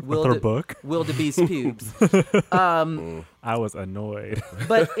her book? wildebeest pubes. I was annoyed.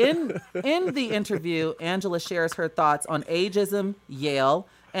 But in the interview, Angela shares her thoughts on ageism, Yale,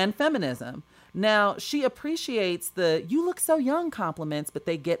 and feminism. Now, she appreciates the "you look so young" compliments, but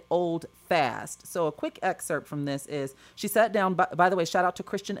they get old fast. So a quick excerpt from this is, she sat down, by the way, shout out to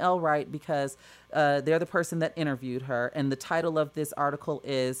Christian L. Wright, because they're the person that interviewed her. And the title of this article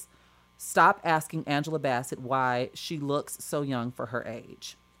is, "Stop Asking Angela Bassett Why She Looks So Young for Her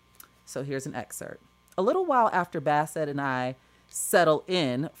Age." So here's an excerpt. "A little while after Bassett and I settle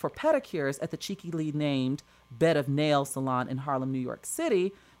in for pedicures at the cheekily named Bed of Nails salon in Harlem, New York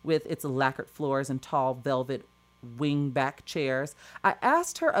City, with its lacquered floors and tall velvet wing-back chairs, I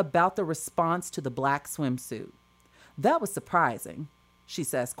asked her about the response to the black swimsuit. That was surprising," she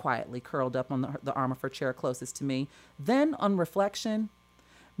says quietly, curled up on the arm of her chair closest to me. Then, on reflection,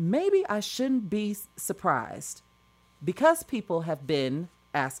 maybe I shouldn't be surprised, because people have been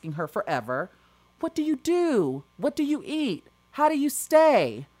asking her forever, what do you do? What do you eat? How do you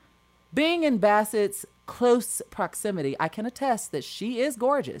stay? Being in Bassett's close proximity, I can attest that she is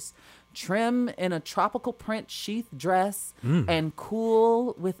gorgeous, trim in a tropical print sheath dress and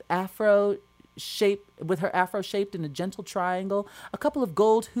cool with her afro shaped in a gentle triangle, a couple of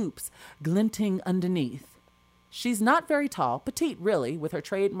gold hoops glinting underneath. She's not very tall, petite really, with her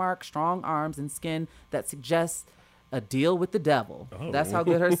trademark strong arms and skin that suggests a deal with the devil. Oh. That's how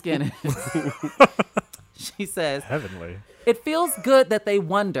good her skin is. She says, heavenly. It feels good that they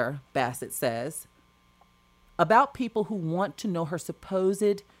wonder, Bassett says, about people who want to know her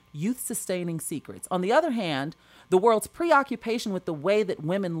supposed youth-sustaining secrets. On the other hand, the world's preoccupation with the way that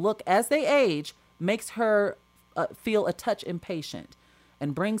women look as they age makes her feel a touch impatient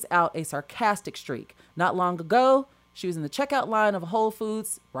and brings out a sarcastic streak. Not long ago, she was in the checkout line of Whole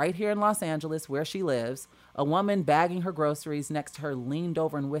Foods right here in Los Angeles, where she lives. A woman bagging her groceries next to her leaned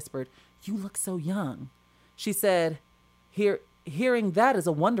over and whispered, "You look so young." She said, hearing that is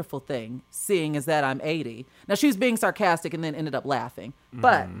a wonderful thing, seeing as that I'm 80. Now, she was being sarcastic and then ended up laughing.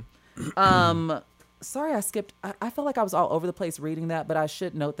 But, sorry I skipped. I felt like I was all over the place reading that, but I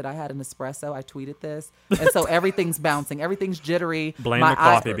should note that I had an espresso. I tweeted this. And so everything's bouncing. Everything's jittery. Blame the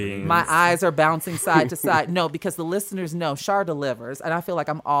coffee beans. My eyes are bouncing side to side. No, because the listeners know Shar delivers. And I feel like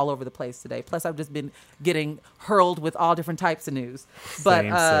I'm all over the place today. Plus, I've just been getting hurled with all different types of news. But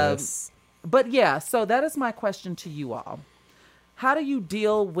yeah, so that is my question to you all. How do you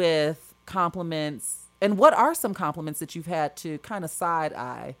deal with compliments? And what are some compliments that you've had to kind of side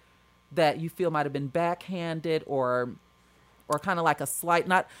eye that you feel might have been backhanded or kind of like a slight,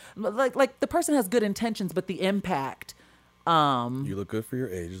 not like the person has good intentions, but the impact. You look good for your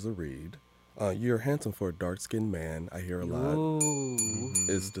age is a read. You're handsome for a dark-skinned man. I hear a lot. Ooh.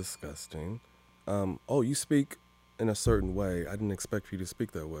 It's disgusting. Oh, you speak in a certain way. I didn't expect for you to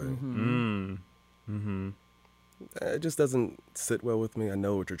speak that way. It just doesn't sit well with me. I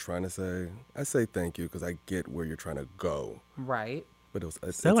know what you're trying to say. I say thank you because I get where you're trying to go. Right. But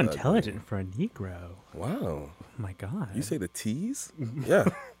it's so intelligent ugly. For a Negro. Wow. Oh my God. You say the T's? Yeah.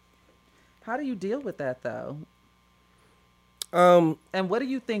 How do you deal with that though? And what do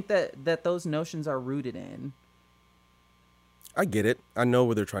you think that those notions are rooted in? I get it. I know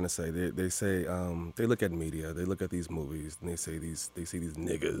what they're trying to say. They say they look at media, they look at these movies, and they see these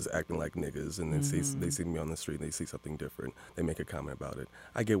niggas acting like niggas, and then they see me on the street and they see something different. They make a comment about it.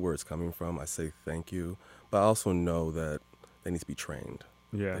 I get where it's coming from. I say thank you, but I also know that they need to be trained.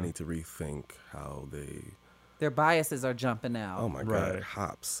 Yeah, they need to rethink how their biases are jumping out. Oh my God,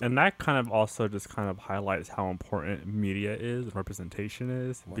 hops. And that kind of also just kind of highlights how important media is and representation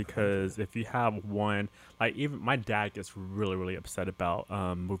is. 100. Because if you have one, like even my dad gets really, really upset about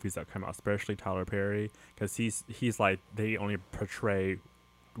movies that come out, especially Tyler Perry, because he's like, they only portray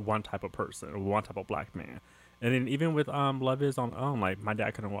one type of person or one type of black man. And then even with Love Is on Own, like my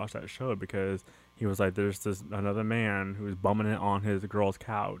dad couldn't watch that show because he was like, there's this another man who's bumming it on his girl's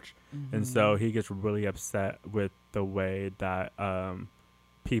couch. And so he gets really upset with the way that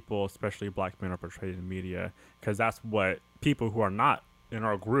people, especially black men, are portrayed in media, because that's what people who are not in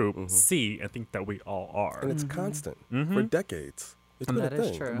our group see and think that we all are. And it's constant for decades. It's been that a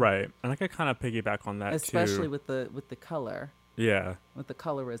thing. Is true. Right. And I could kind of piggyback on that especially too. with the color. Yeah. With the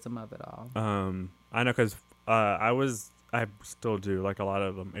colorism of it all. I know because I still do like a lot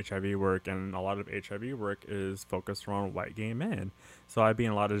of HIV work, and a lot of HIV work is focused around white gay men. So I'd be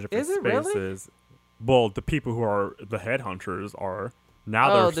in a lot of different spaces. Really? Well, the people who are the headhunters are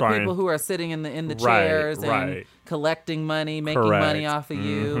Now Oh, they're the starting. people who are sitting in the Right, chairs and right. collecting money, making money Correct. off of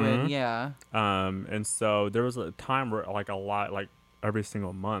you, and yeah. And so there was a time where like a lot, like every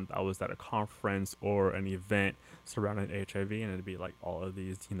single month, I was at a conference or an event surrounding HIV, and it'd be like all of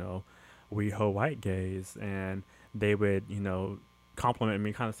these, WeHo white gays, and they would, compliment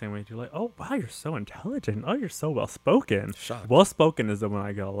me kind of the same way. You're like, oh wow, you're so intelligent. Oh, you're so well spoken. Shocked. Well spoken is the one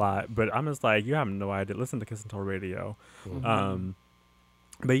I get a lot, but I'm just like, you have no idea. Listen to Kiss and Tell Radio.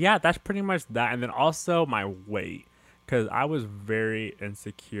 But yeah, that's pretty much that. And then also my weight, because I was very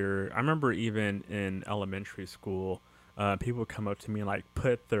insecure. I remember even in elementary school, people would come up to me and like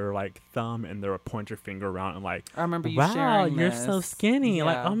put their like thumb and their pointer finger around and like, I remember you wow, sharing you're this. so skinny.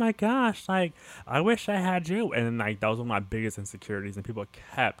 Like, Yeah. oh my gosh, like I wish I had you. And like that was one of my biggest insecurities, and people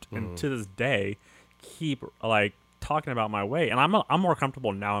kept and to this day keep like talking about my weight. And I'm more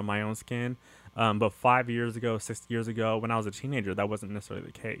comfortable now in my own skin. But 5 years ago, 6 years ago, when I was a teenager, that wasn't necessarily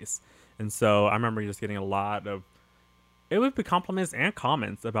the case. And so I remember just getting a lot of, it would be compliments and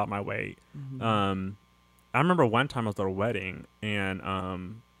comments about my weight. I remember one time I was at a wedding,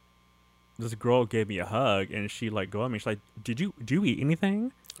 and this girl gave me a hug, and she like go at me. She's like, do you eat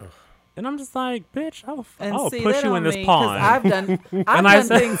anything?" And I'm just like, "Bitch, I'll see, push that you on in this me, 'cause pond." I've done And I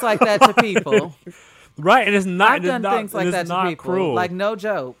said- things like that to people. Right, and it's not. I've done things like that to not people. cruel. Like, no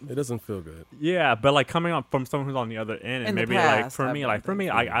joke. It doesn't feel good. Yeah, but like coming up from someone who's on the other end, and In the maybe past, like I've done for me,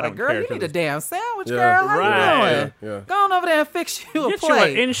 things I like, don't girl, care. you 'cause need a it's- damn sandwich, Yeah. girl. How Right. you doing? Yeah. Go on over there and fix you a Get you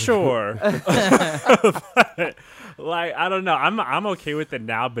plate. an inshore. Like I don't know. I'm okay with it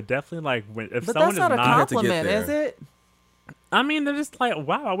now, but definitely like if But someone that's not a is not, have to get compliment, there. is it? I mean, they're just like,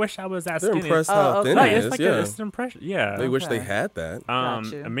 wow, I wish I was that They're skinny. impressed Oh, how okay. thin Right, it it's is. like Yeah. it's an impression. Yeah. They wish they Okay. had that.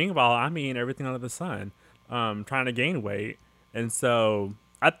 Got you. Meanwhile, I mean everything under the sun. Trying to gain weight, and so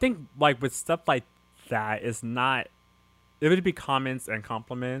I think like with stuff like that, it's not. It would be comments and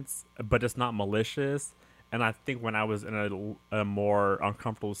compliments, but it's not malicious. And I think when I was in a more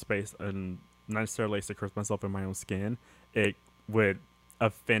uncomfortable space and not necessarily secure myself in my own skin, it would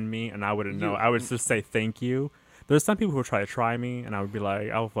offend me, and I wouldn't know. I would just say thank you. There's some people who try me, and I would be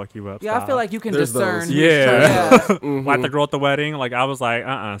like, "I'll fuck you up." Yeah, stop. I feel like you can There's discern. those. who's Yeah. trying- Like the girl at the wedding, like I was like,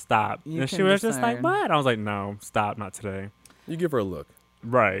 stop. You And she can was just like, discern. what? I was like, no, stop, not today. You give her a look.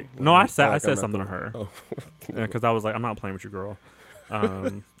 Right. No, I said Like, I I'm said not something to the- her. Oh. Because I was like, I'm not playing with you, girl.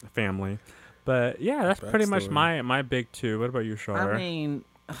 Family. But yeah, that's pretty much Backstory. my big two. What about you, Shar? I mean,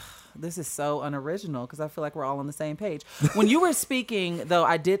 this is so unoriginal because I feel like we're all on the same page. When you were speaking, though,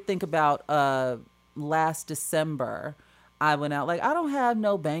 I did think about last December. I went out like, I don't have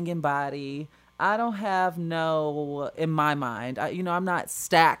no banging body. I don't have no, in my mind, I'm not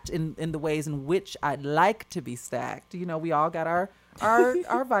stacked in the ways in which I'd like to be stacked. We all got our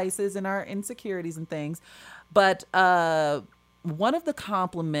vices and our insecurities and things. But one of the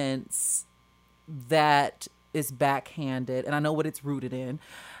compliments that is backhanded, and I know what it's rooted in,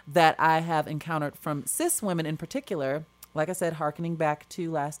 that I have encountered from cis women in particular, like I said, hearkening back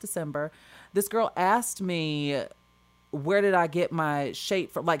to last December, this girl asked me, where did I get my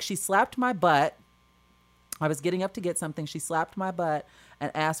shape from? Like, she slapped my butt. I was getting up to get something. She slapped my butt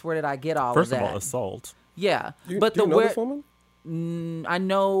and asked, where did I get all First of of that? all, assault. Yeah. Do you, but do you the know where this woman? I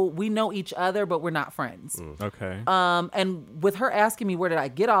know, we know each other, but we're not friends. Okay. And with her asking me, where did I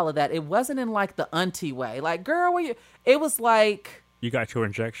get all of that? It wasn't in like the auntie way. Like, girl, where you? It was like, You got your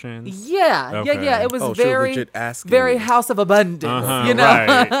injections? yeah. Okay. It was Oh, she was very, legit asking very you. house of abundance, Uh-huh,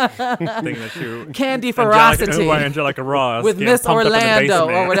 right? Thing that you... Candy ferocity. Angelica Ross. with getting Miss pumped up in the Orlando or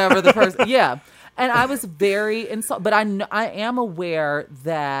basement. whatever the person. Yeah, and I was very insulted. But I am aware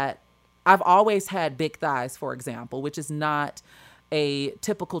that I've always had big thighs, for example, which is not a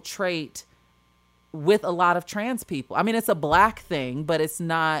typical trait with a lot of trans people. I mean, it's a black thing, but it's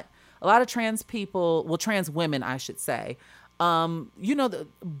not. A lot of trans people, well, trans women, I should say. The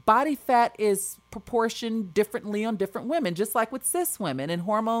body fat is proportioned differently on different women, just like with cis women, and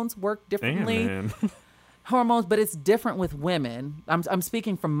hormones work Damn, differently. man. Hormones, but it's different with women. I'm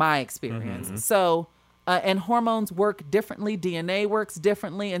speaking from my experience. So, and hormones work differently. DNA works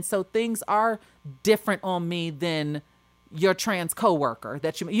differently, and so things are different on me than your trans coworker.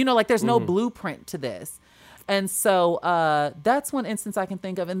 That like there's no blueprint to this. And so that's one instance I can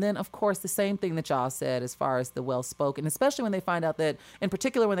think of. And then, of course, the same thing that y'all said as far as the well-spoken, especially when they find out that, in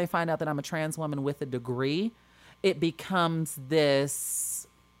particular, when they find out that I'm a trans woman with a degree, it becomes this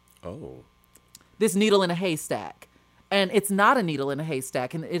Oh. needle in a haystack. And it's not a needle in a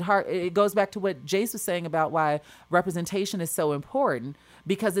haystack. And it goes back to what Jace was saying about why representation is so important,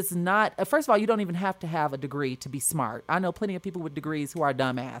 because it's not, first of all, you don't even have to have a degree to be smart. I know plenty of people with degrees who are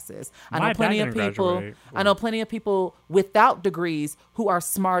dumbasses. I know plenty of people without degrees who are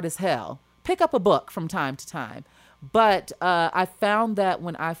smart as hell. Pick up a book from time to time. But I found that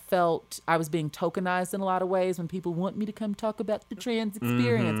when I felt I was being tokenized in a lot of ways, when people want me to come talk about the trans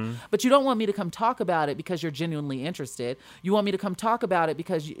experience, but you don't want me to come talk about it because you're genuinely interested. You want me to come talk about it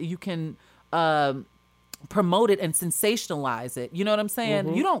because you can promote it and sensationalize it. You know what I'm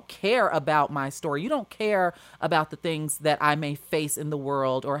saying? You don't care about my story. You don't care about the things that I may face in the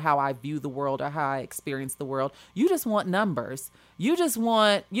world or how I view the world or how I experience the world. You just want numbers. You just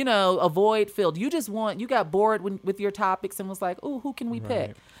want, a void filled. You got bored with your topics and was like, oh, who can we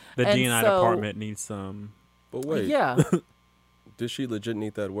pick? The D&I department needs some. But wait. Yeah. Did she legit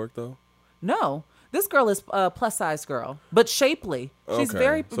need that work, though? No. This girl is a plus-size girl, but shapely. She's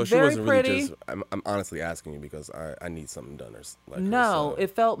very, so she very wasn't pretty. Really just, I'm honestly asking you because I need something done. Like no, her, so.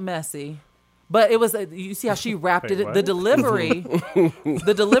 It felt messy. But it was, you see how she wrapped it. What? The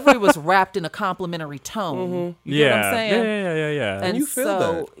delivery was wrapped in a complimentary tone. You know what I'm saying? Yeah. And you feel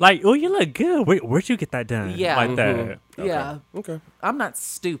that. Like, oh, you look good. Wait, where'd you get that done? Yeah. Like that. Yeah. Okay. I'm not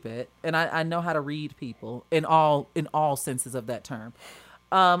stupid, and I know how to read people in all senses of that term.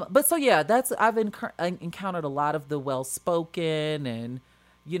 But so yeah, I've encountered a lot of the well-spoken, and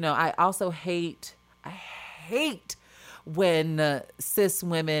I also hate when cis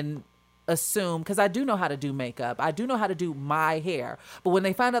women assume, because I do know how to do makeup, I do know how to do my hair, but when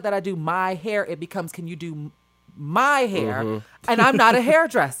they find out that I do my hair, it becomes, can you do my hair? And I'm not a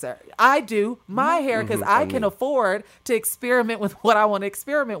hairdresser. I do my hair because I can afford to experiment with what I want to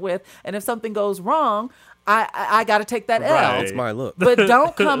experiment with, and if something goes wrong, I got to take that Right. L. It's my look. But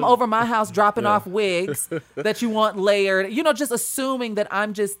don't come over my house dropping off wigs that you want layered, just assuming that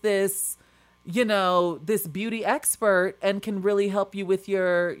I'm just this, this beauty expert and can really help you with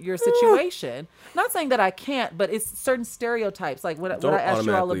your situation. Not saying that I can't, but it's certain stereotypes, like what I asked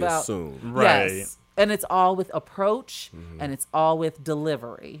you all about. Assume. Right. Yes. And it's all with approach and it's all with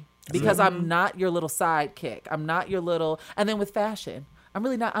delivery, because I'm not your little sidekick. I'm not your little, and then with fashion, I'm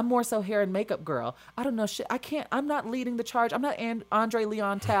really not. I'm more so hair and makeup girl. I don't know shit. I'm not leading the charge. I'm not Andre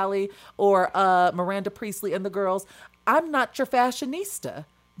Leon Talley or Miranda Priestley and the girls. I'm not your fashionista.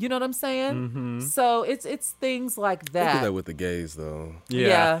 You know what I'm saying? So it's things like They that. do that with the gays, though.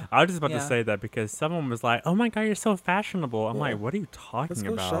 Yeah. I was just about Yeah. to say that because someone was like, "Oh my god, you're so fashionable." I'm like, "What are you talking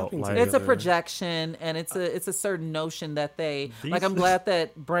go about?" shopping Like, It's a together. projection, and it's a certain notion that they These- like. I'm glad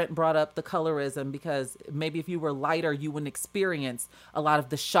that Brent brought up the colorism, because maybe if you were lighter, you wouldn't experience a lot of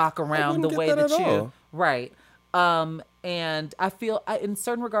the shock around the wouldn't way get that that at you all. right. And I feel, in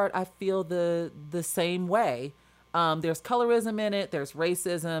certain regard, I feel the same way. There's colorism in it. There's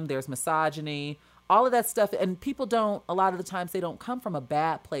racism. There's misogyny. All of that stuff. And people don't, a lot of the times, they don't come from a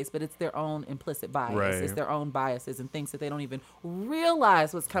bad place, but it's their own implicit bias. Right. It's their own biases and things that they don't even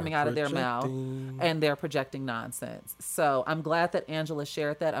realize what's coming out of their mouth, and they're projecting nonsense. So I'm glad that Angela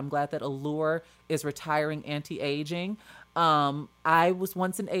shared that. I'm glad that Allure is retiring anti-aging. I was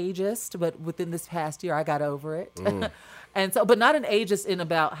once an ageist, but within this past year, I got over it. And so, but not an ageist in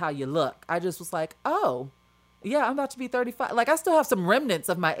about how you look. I just was like, oh, yeah, I'm about to be 35. Like, I still have some remnants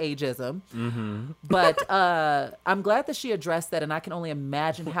of my ageism. But I'm glad that she addressed that, and I can only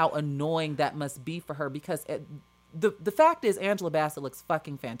imagine how annoying that must be for her, because the fact is, Angela Bassett looks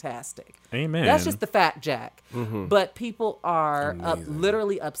fucking fantastic. Amen. That's just the fact, Jack. But people are Amazing.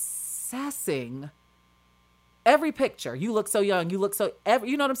 literally obsessing every picture. You look so young. You look so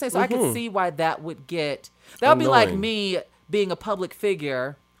you know what I'm saying? So I can see why that would would be like Annoying. me being a public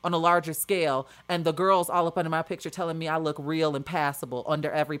figure on a larger scale, and the girls all up under my picture telling me I look real and passable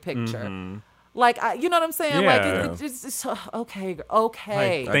under every picture. Like, you know what I'm saying? Yeah. Like, it's okay. Like,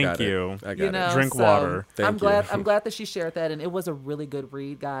 I thank got it. you. I got You it. know, Drink so water. I'm Thank you. glad that she shared that, and it was a really good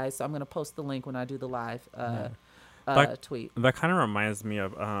read, guys. So I'm gonna post the link when I do the live tweet. That kind of reminds me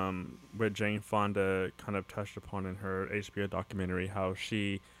of what Jane Fonda kind of touched upon in her HBO documentary, how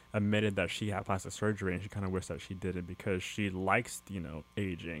she admitted that she had plastic surgery and she kind of wished that she didn't, because she likes,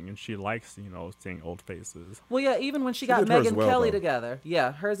 aging, and she likes, seeing old faces. Well, yeah, even when she got did hers Megyn well, Kelly though. together.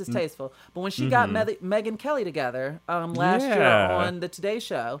 Yeah, hers is tasteful. But when she got Megyn Kelly together last year Yeah. on the Today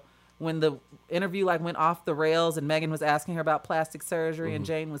Show, when the interview went off the rails and Megyn was asking her about plastic surgery, and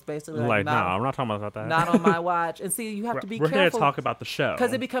Jane was basically Like, no, not, we're not talking about that. not on my watch. And see, you have to be We're careful. here to talk about the show.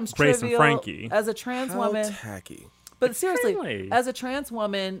 because it becomes Grace trivial and Frankie. as a trans How woman. tacky. But seriously, Extremely. as a trans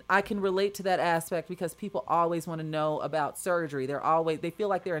woman, I can relate to that aspect because people always want to know about surgery. They feel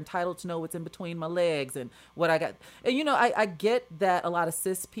like they're entitled to know what's in between my legs and what I got. And I get that a lot of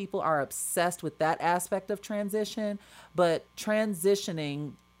cis people are obsessed with that aspect of transition, but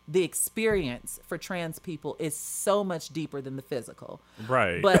transitioning, the experience for trans people is so much deeper than the physical.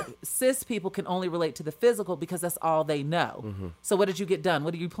 Right. But cis people can only relate to the physical because that's all they know. So what did you get done?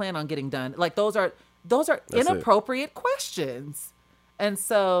 What do you plan on getting done? Like those are inappropriate questions. And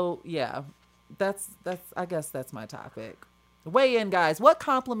so, yeah, that's I guess that's my topic. Weigh in, guys. What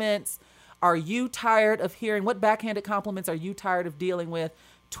compliments are you tired of hearing? What backhanded compliments are you tired of dealing with?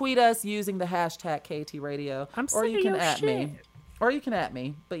 Tweet us using the hashtag KT Radio. I'm or sick you of can your at me. shit. Or you can at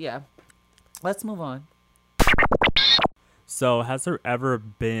me. But yeah, let's move on. So, has there ever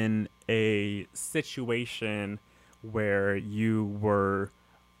been a situation where you were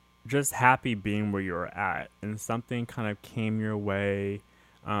just happy being where you're at and something kind of came your way,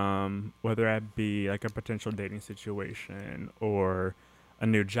 whether it be like a potential dating situation or a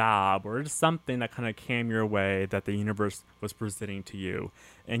new job or just something that kind of came your way that the universe was presenting to you,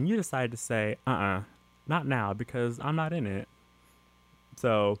 and you decided to say, not now because I'm not in it.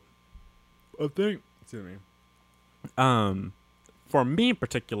 So, I think, excuse me. For me in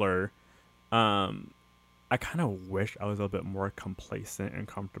particular, I kind of wish I was a little bit more complacent and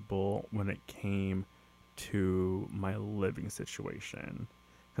comfortable when it came to my living situation,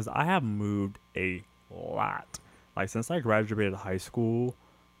 because I have moved a lot. Like since I graduated high school,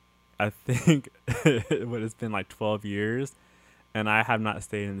 I think it's been like 12 years, and I have not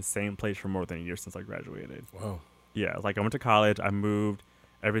stayed in the same place for more than a year since I graduated. Wow. Yeah, like I went to college. I moved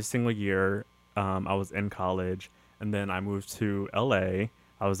every single year. I was in college, and then I moved to LA.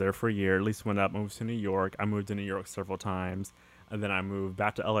 I was there for a year. At least went up. Moved to New York. I moved to New York several times, and then I moved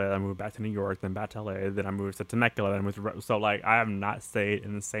back to LA. I moved back to New York. Then back to LA. Then I moved to Temecula. Then I moved to, so like I have not stayed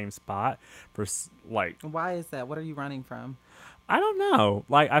in the same spot for like, Why is that? What are you running from? I don't know.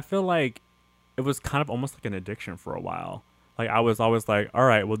 Like I feel like it was kind of almost like an addiction for a while. Like I was always like, all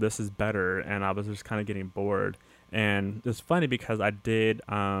right, well this is better, and I was just kind of getting bored. And it's funny because I did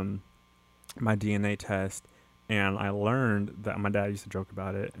my DNA test, and I learned that my dad used to joke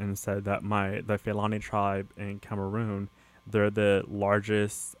about it and said that the Fulani tribe in Cameroon, they're the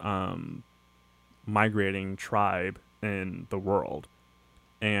largest migrating tribe in the world.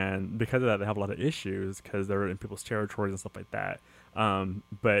 And because of that, they have a lot of issues because they're in people's territories and stuff like that.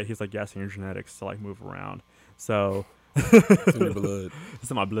 But he's like, yes, in your genetics to like move around. So It's in your blood. it's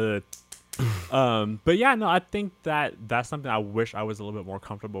in my blood. But yeah, no, I think that's something I wish I was a little bit more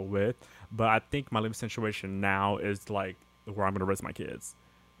comfortable with. But I think my living situation now is like where I'm going to raise my kids.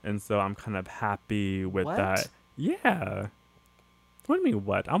 And so I'm kind of happy with What? that. Yeah. What do you mean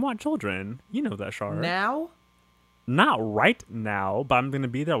what? I want children. You know that, Shar. Now? Not right now, but I'm going to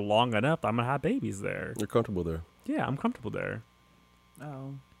be there long enough. I'm going to have babies there. You're comfortable there. Yeah, I'm comfortable there.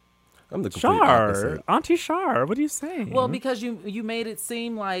 Oh. I'm the complete Shar, opposite. Auntie Shar, what are you saying? Well, because you made it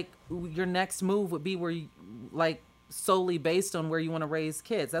seem like your next move would be where you, like, solely based on where you want to raise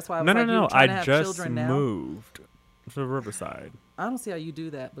kids. That's why I was no, you trying to I have just children now. moved to Riverside. I don't see how you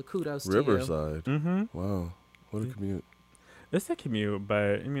do that, but kudos to you. Riverside. Mm-hmm. Wow. What a commute. It's a commute,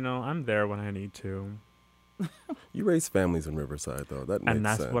 but I'm there when I need to, You raise families in Riverside, though. That makes and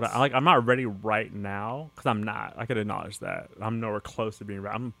that's sense. what I like. I'm not ready right now because I'm not. I could acknowledge that I'm nowhere close to being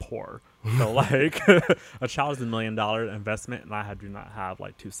ready. I'm poor, so like a child is $1 million investment, and I do not have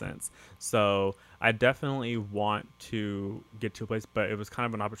like 2 cents. So I definitely want to get to a place, but it was kind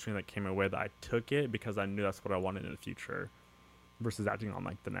of an opportunity that came my way that I took it because I knew that's what I wanted in the future, versus acting on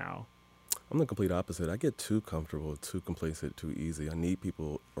like the now. I'm the complete opposite. I get too comfortable, too complacent, too easy. I need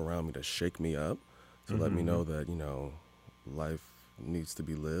people around me to shake me up, to let me know that, life needs to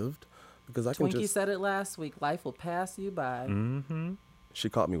be lived. Because I can Twinkie just... said it last week. Life will pass you by. Mm-hmm. She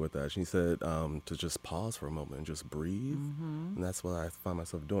caught me with that. She said to just pause for a moment and just breathe. And that's what I find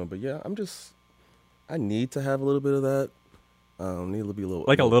myself doing. But yeah, I need to have a little bit of that. Need to be a little...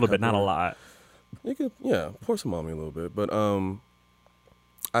 Like a little bit, not a pepper. lot. You could, pour some on me a little bit. But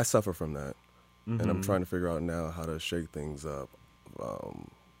I suffer from that. And I'm trying to figure out now how to shake things up.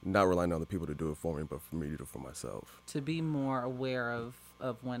 Not relying on other people to do it for me, but for me to do it for myself. To be more aware of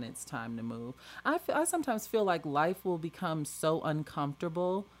when it's time to move. I sometimes feel like life will become so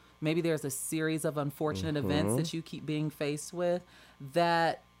uncomfortable. Maybe there's a series of unfortunate events that you keep being faced with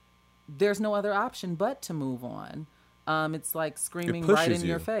that there's no other option but to move on. It's like screaming right in pushes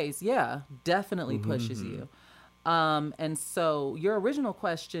your you. face. Yeah, definitely pushes you. And so your original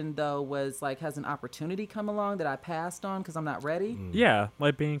question though was like, has an opportunity come along that I passed on because I'm not ready? Yeah,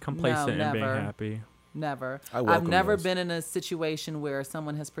 like being complacent and being never. happy. Never. I I've welcome never those. been in a situation where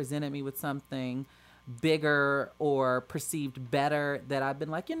someone has presented me with something bigger or perceived better that I've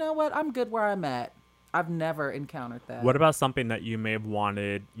been like, you know what, I'm good where I'm at. I've never encountered that. What about something that you may have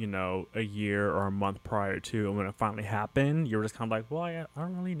wanted, a year or a month prior to, and when it finally happened, you were just kind of like, well, I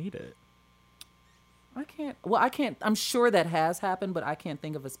don't really need it. I can't. I'm sure that has happened, but I can't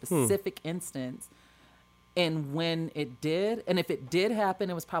think of a specific instance and when it did. And if it did happen,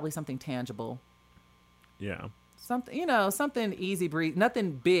 it was probably something tangible. Yeah. Something easy breeze,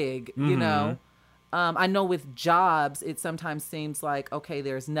 nothing big, you know. I know with jobs, it sometimes seems like, okay,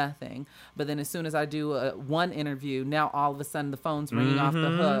 there's nothing. But then as soon as I do one interview, now all of a sudden the phone's ringing off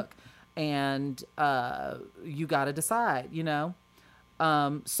the hook and you got to decide,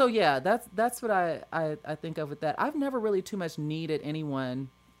 So yeah, that's what I think of with that. I've never really too much needed anyone.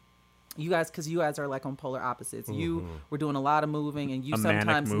 You guys are like on polar opposites. You were doing a lot of moving, and you A manic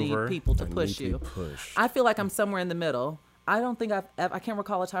sometimes need mover. people to I push need to you. be pushed. I feel like I'm somewhere in the middle. I don't think I can't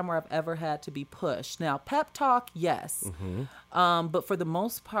recall a time where I've ever had to be pushed. Now, pep talk, yes. But for the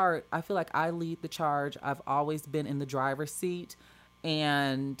most part, I feel like I lead the charge. I've always been in the driver's seat,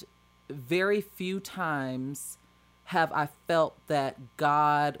 and very few times have I felt that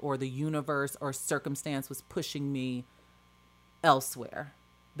God or the universe or circumstance was pushing me elsewhere.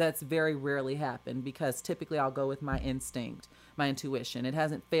 That's very rarely happened because typically I'll go with my instinct, my intuition. It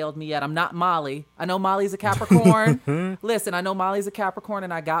hasn't failed me yet. I'm not Molly. I know Molly's a Capricorn. Listen, I know Molly's a Capricorn,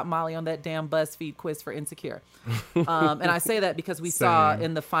 and I got Molly on that damn BuzzFeed quiz for Insecure. And I say that because we saw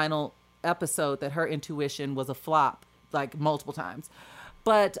in the final episode that her intuition was a flop, like multiple times.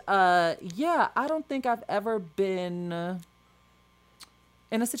 But yeah, I don't think I've ever been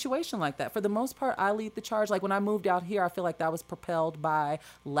in a situation like that. For the most part, I lead the charge. Like when I moved out here, I feel like that was propelled by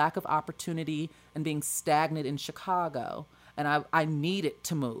lack of opportunity and being stagnant in Chicago. And I needed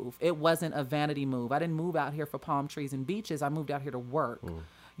to move. It wasn't a vanity move. I didn't move out here for palm trees and beaches. I moved out here to work,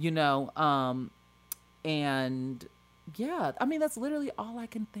 and yeah, I mean, that's literally all I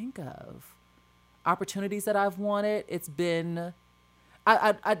can think of. Opportunities that I've wanted, it's been...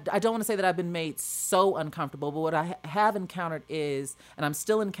 I don't want to say that I've been made so uncomfortable, but what I have encountered is, and I'm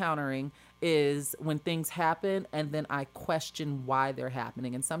still encountering, is when things happen and then I question why they're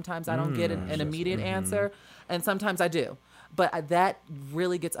happening. And sometimes I don't get an immediate answer, and sometimes I do. But that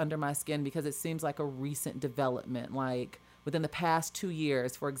really gets under my skin because it seems like a recent development. Like within the past 2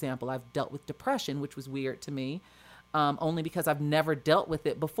 years, for example, I've dealt with depression, which was weird to me, only because I've never dealt with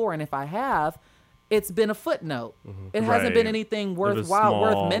it before. And if I have, it's been a footnote. It hasn't been Right. anything It was worthwhile, small,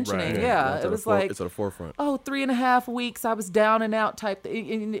 worth mentioning. right. Yeah, It's it at was the like, it's at the forefront. 3.5 weeks, I was down and out type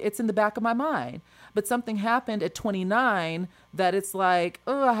thing. It's in the back of my mind. But something happened at 29 that it's like,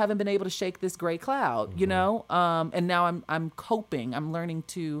 I haven't been able to shake this gray cloud, And now I'm coping. I'm learning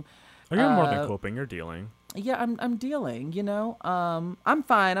to. Oh, you're more than coping. You're dealing. Yeah, I'm dealing, I'm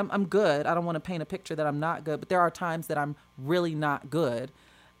fine. I'm good. I don't want to paint a picture that I'm not good, but there are times that I'm really not good.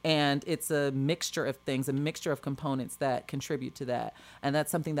 And it's a mixture of things, a mixture of components that contribute to that. And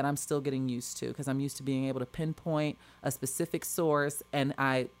that's something that I'm still getting used to because I'm used to being able to pinpoint a specific source and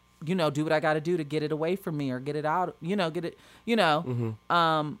I, do what I got to do to get it away from me or get it out, get it,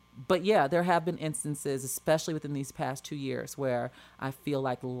 But yeah, there have been instances, especially within these past 2 years, where I feel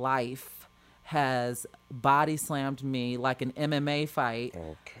like life has body slammed me like an MMA fight.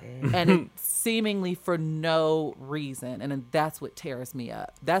 Okay. And it seemingly for no reason. And then that's what tears me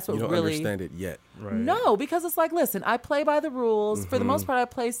up. That's what You don't really understand it yet. Right. No, because it's like, listen, I play by the rules. For the most part, I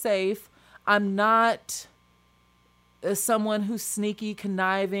play safe. I'm not someone who's sneaky,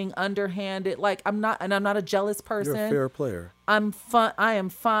 conniving, underhanded. Like I'm not a jealous person. You're a fair player. I am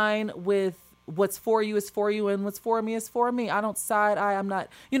fine with what's for you is for you and what's for me is for me. I don't side eye. I'm not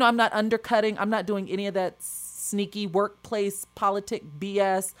undercutting. I'm not doing any of that sneaky workplace politic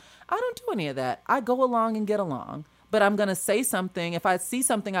BS. I don't do any of that. I go along and get along. But I'm going to say something. If I see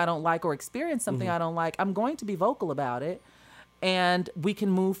something I don't like or experience something I don't like, I'm going to be vocal about it. And we can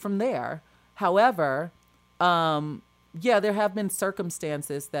move from there. However, there have been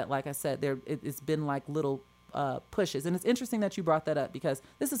circumstances that, like I said, it's been like little pushes. And it's interesting that you brought that up because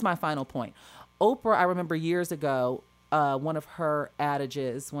this is my final point. Oprah, I remember years ago, one of her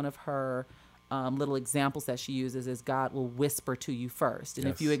adages, one of her little examples that she uses is God will whisper to you first. And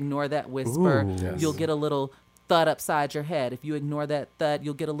if you ignore that whisper, you'll get a little thud upside your head. If you ignore that thud,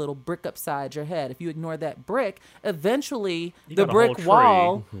 you'll get a little brick upside your head. If you ignore that brick, eventually the brick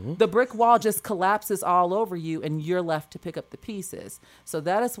wall just collapses all over you and you're left to pick up the pieces. So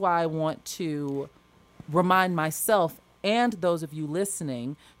that is why I want to remind myself and those of you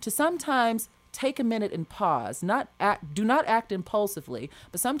listening to sometimes take a minute and pause. Do not act impulsively,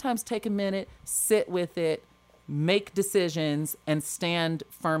 but sometimes take a minute, sit with it, make decisions, and stand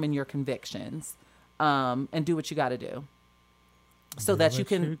firm in your convictions, and do what you got to do, so that you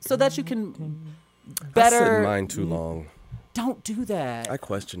can better. I sit mine too long. Don't do that. I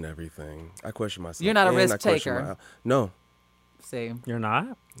question everything. I question myself. You're not a and risk I question taker. No, See, You're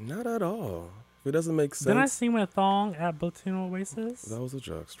not? not at all. If it doesn't make sense. Didn't I see him in a thong at Platoon Oasis? That was a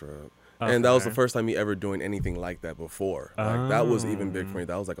jockstrap. And that was the first time me ever doing anything like that before. Like, that was even big for me.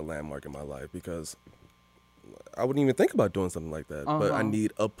 That was like a landmark in my life because I wouldn't even think about doing something like that. But I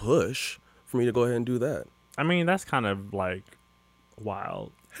need a push for me to go ahead and do that. I mean, that's kind of like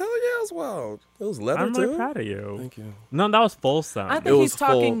wild. Hell yeah, it was wild. It was leather I'm too. really proud of you. Thank you. No, that was Folsom. I It think he's was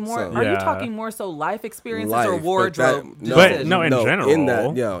talking full more. sun. Are you Yeah. talking more so life experiences Life, or but wardrobe? that- But no, in In general.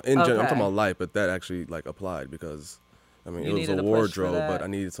 that, yeah, in general. I'm Okay. talking about life, but that actually like applied because, I mean, You it was needed a a push for wardrobe, that. but I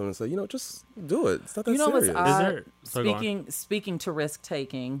needed someone to say, just do it. It's not that You know what's serious. odd? there- so go on. Speaking to risk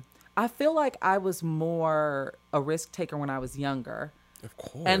taking, I feel like I was more a risk taker when I was younger. Of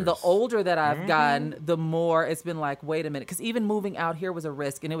course. And the older that I've gotten, the more it's been like, wait a minute. Because even moving out here was a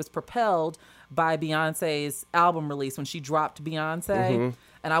risk. And it was propelled by Beyonce's album release when she dropped Beyonce.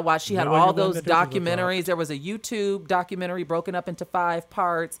 And I watched, she had What you all wanted those to do was the documentaries. There was a YouTube documentary broken up into 5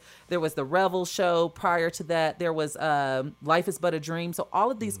 parts. There was the Revel show prior to that. There was Life is But a Dream. So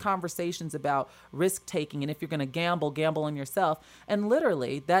all of these conversations about risk taking. And if you're going to gamble on yourself. And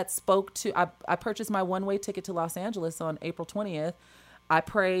literally that spoke to, I purchased my one-way ticket to Los Angeles on April 20th. I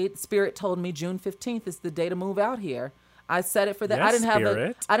prayed. Spirit told me June 15th is the day to move out here. I set it for that. Yes, I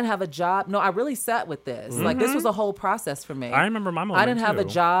Spirit. didn't have a job. No, I really sat with this. Like this was a whole process for me. I remember my moment I didn't have a too.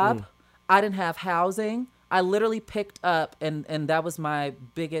 job. I didn't have housing. I literally picked up, and that was one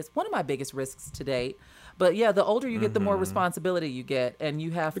of my biggest risks to date. But yeah, the older you get, the more responsibility you get, and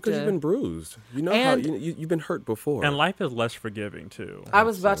you have because to. you've been bruised. You know how And- you've been hurt before. And life is less forgiving too. I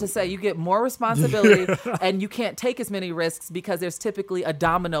was about to say you get more responsibility and you can't take as many risks because there's typically a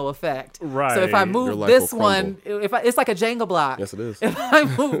domino effect. Right. So if I Your move life this will one, crumble. it's like a Jenga block. Yes, it is. If I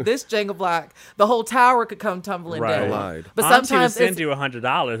move this Jenga block, the whole tower could come tumbling Right. down. Lied. But Auntie would sometimes send it's, you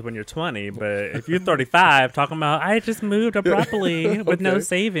 $100 when you're 20, but if you're 35, talking about I just moved abruptly with no Okay.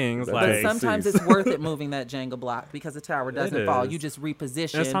 savings, But but like sometimes Cease. it's worth it moving that Jenga block because the tower doesn't fall. is. You just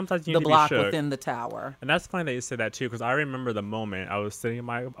reposition And sometimes you the need to be block shook. within the tower. And that's funny that you say that too, because I remember the moment I was sitting in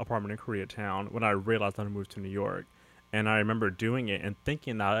my apartment in Koreatown when I realized I moved to New York. And I remember doing it and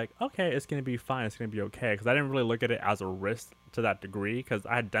thinking that, like, okay, it's going to be fine. It's going to be okay. Because I didn't really look at it as a risk to that degree because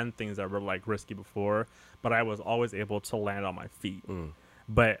I had done things that were, like, risky before. But I was always able to land on my feet.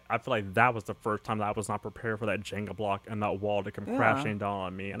 But I feel like that was the first time that I was not prepared for that Jenga block and that wall to come Yeah. crashing down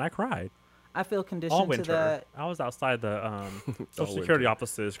on me. And I cried I feel all conditioned to winter. that. I was outside the Social Security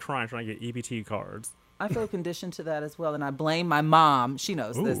offices crying, trying to get EBT cards. I feel conditioned to that as well, and I blame my mom. She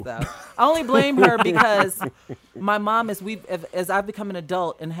knows this Ooh. though. I only blame her because my mom, as I've become an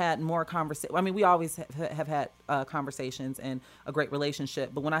adult and had more conversation. I mean, we always have had conversations and a great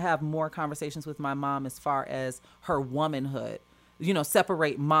relationship, but when I have more conversations with my mom as far as her womanhood,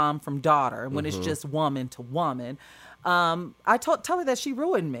 separate mom from daughter when it's just woman to woman. I tell her that she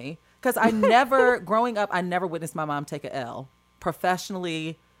ruined me because I never, growing up, I never witnessed my mom take a L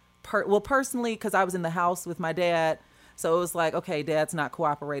professionally. Personally, because I was in the house with my dad. So it was like, okay, dad's not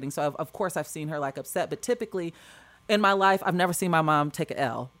cooperating. So of course I've seen her like upset, but typically in my life, I've never seen my mom take a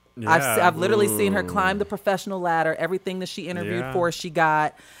L. Yeah. I've literally seen her climb the professional ladder, everything that she interviewed Yeah. for, she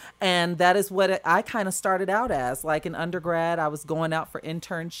got. And that is what I kind of started out as. Like in undergrad, I was going out for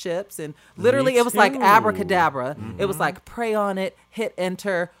internships and literally it was like too. abracadabra. It was like pray on it, hit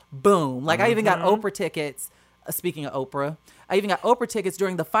enter, boom. Like I even got Oprah tickets. Speaking of Oprah, I even got Oprah tickets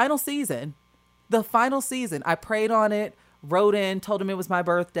during the final season. The final season, I prayed on it, wrote in, told him it was my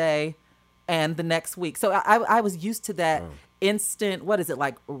birthday, and the next week. So I was used to that instant, what is it,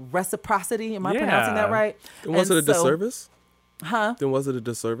 like reciprocity? Am I pronouncing that Yeah. right? Then was it a And so- disservice? Huh? Then was it a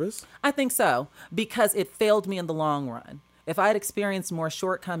disservice? I think so, because it failed me in the long run. If I had experienced more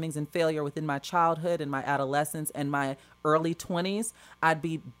shortcomings and failure within my childhood and my adolescence and my early 20s, I'd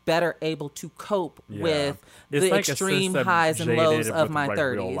be better able to cope Yeah. with It's the like a extreme sense of highs and jaded lows of with, my like,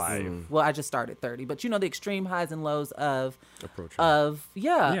 real 30s. life. Well, I just started 30, but the extreme highs and lows of Approaching.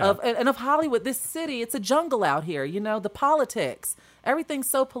 Yeah. of Hollywood. This city, it's a jungle out here. The politics, everyth's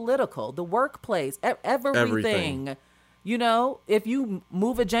so political. The workplace, everything. If you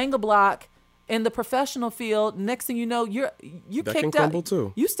move a Jenga block in the professional field, next thing you know, you That kicked can out. crumble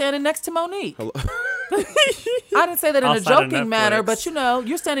too. You standing next to Monique. I didn't say that in a Outside of joking manner, Netflix. but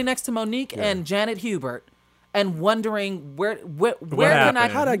you're standing next to Monique and Janet Hubert. and wondering where can I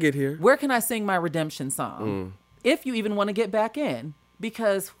happened? How'd I get here? where can I sing my redemption song? If you even want to get back in,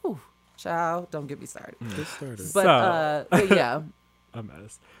 because, whew, child, don't get me started. Get started. But yeah, A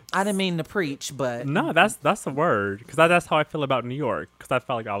mess. I didn't mean to preach, but No, that's the word. Because that's how I feel about New York. Because I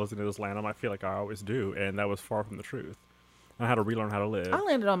felt like I was in this land. I feel like I always do, and that was far from the truth. I had to relearn how to live. I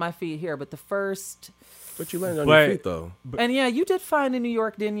landed on my feet here. But the first, But you landed on But- your feet, though. and yeah, you did fine in New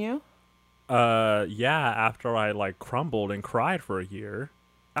York, didn't you? Yeah. After I like crumbled and cried for a year,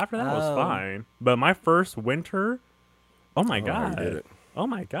 after that was Oh. fine. But my first winter, oh my you god, did it. oh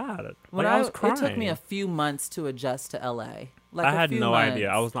my god, When like, I was crying. it took me a few months to adjust to LA. Like I a had few no months. idea.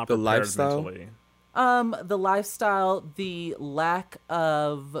 I was not The prepared lifestyle? mentally. The lifestyle, the lack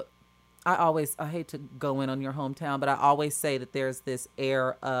of. I hate to go in on your hometown, but I always say that there's this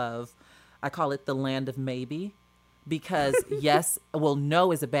air of, I call it the land of maybe, because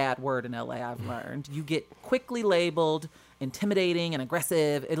no is a bad word in LA. I've learned you get quickly labeled intimidating and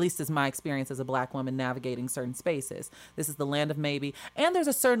aggressive, at least is my experience as a Black woman navigating certain spaces. This is the land of maybe. And there's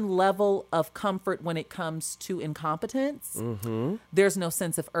a certain level of comfort when it comes to incompetence. Mm-hmm. There's no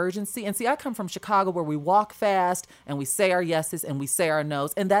sense of urgency. And see, I come from Chicago where we walk fast and we say our yeses and we say our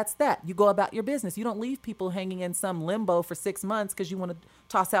nos. And that's that. You go about your business. You don't leave people hanging in some limbo for 6 months because you want to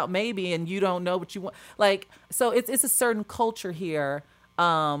toss out maybe and you don't know what you want. Like, so it's a certain culture here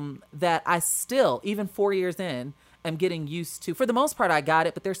that I still, even 4 years in, am getting used to. For the most part, I got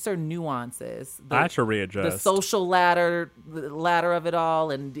it, but there's certain nuances. I had to readjust. The social ladder of it all,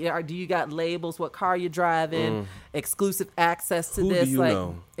 and do you got labels? What car you driving? Exclusive access to Who do this? you like,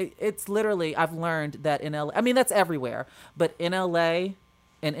 know? It's literally. I've learned that in LA. I mean, that's everywhere, but in LA,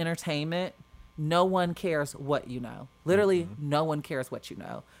 in entertainment, no one cares what you know. Literally, no one cares what you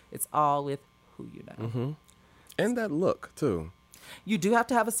know. It's all with who you know. And that look, too. You do have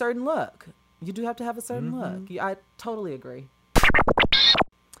to have a certain look. You do have to have a certain look. I totally agree.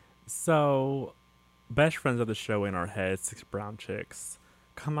 So, best friends of the show in our heads, 6 brown chicks,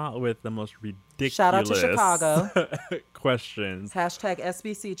 come out with the most ridiculous Shout out to Chicago. questions Hashtag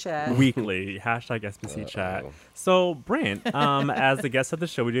SBC chat. weekly. Hashtag SBC chat. So, Brent, as the guest of the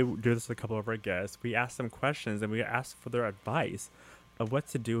show, we do this with a couple of our guests. We ask them questions and we ask for their advice of what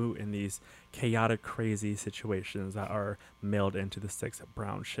to do in these chaotic, crazy situations that are mailed into the 6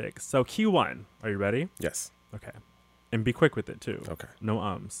 brown chicks. So, Q1, are you ready? Yes. Okay. And be quick with it, too. Okay. No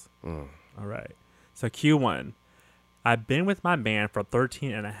ums. All right. So, Q1. I've been with my man for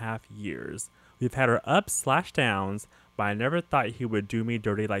 13 and a half years. We've had our ups/downs, but I never thought he would do me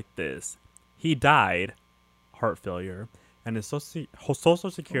dirty like this. He died, heart failure, and his social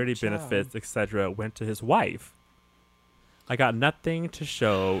security child. benefits, etc., went to his wife. I got nothing to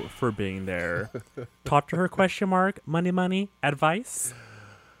show for being there. Talk to her, ? Money, advice?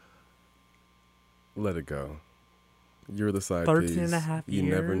 Let it go. You're the side 13 piece. and a half You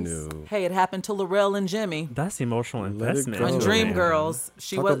never years? knew. Hey, it happened to Laurel and Jimmy That's emotional Let it investment. go. on Oh, Dreamgirls.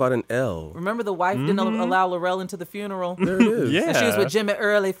 She Talk was. about an L. Remember, the wife didn't allow Laurel into the funeral. There it is. Yeah. And she was with Jimmy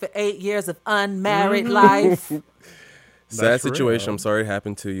early for 8 years of unmarried life. Sad That's situation. real. I'm sorry it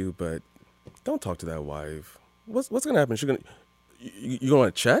happened to you, but don't talk to that wife. What's gonna happen? She's gonna you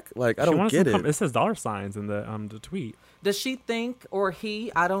gonna check? Like I She don't wanted get some it. It says dollar signs in the tweet. Does she think, or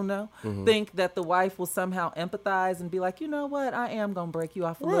he, I don't know, think that the wife will somehow empathize and be like, you know what, I am going to break you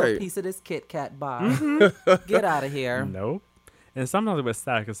off a little Right. piece of this Kit Kat bar. Get out of here. Nope. And sometimes it was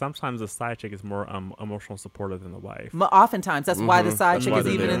sad because sometimes the side chick is more emotional supportive than the wife. Oftentimes, that's why the side That's chick why is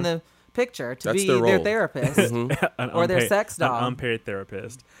they're even in there. the picture, to That's be their their role. therapist. An Or their sex An doll. unpaid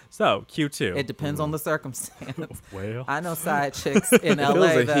therapist. So Q2. It depends on the circumstance. Well, I know side chicks in If it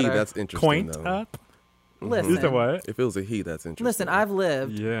was LA a that he, are, that's interesting coint though. up. listen, You said what? If it was a he, that's interesting. listen, I've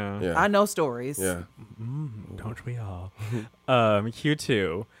lived. Yeah. Yeah. I know stories. Yeah. Don't we all?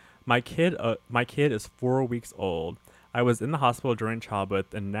 Q2. My kid is 4 weeks old. I was in the hospital during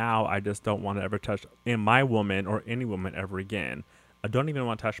childbirth, and now I just don't want to ever touch my woman or any woman ever again. I don't even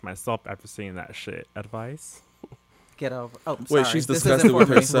want to touch myself after seeing that shit. Advice? Get over. Oh, Wait, sorry. she's This disgusted isn't with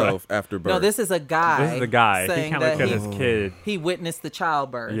for me. herself after birth. No, this is a guy. This is the guy. He saying can't that look at his kid. he witnessed the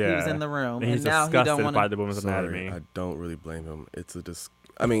childbirth. Yeah. He was in the room, And he's and now he disgusted don't by want the woman's Sorry, anatomy. I don't really blame him. It's it's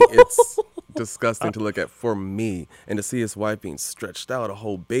disgusting to look at for me, and to see his wife being stretched out, a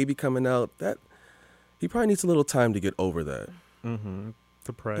whole baby coming out. That he probably needs a little time to get over that.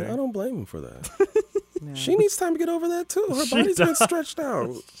 To pray. And I don't blame him for that. She needs time to get over that too. Her She body's been does. stretched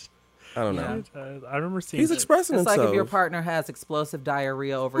out. I don't know. I remember seeing. He's it. expressing It's like himself. if your partner has explosive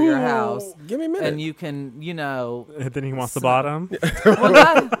diarrhea over your house, Give me a minute. and you can, And then he wants the bottom.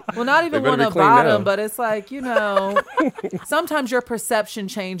 well, not not even They better want be to clean bottom, now. but it's like, sometimes your perception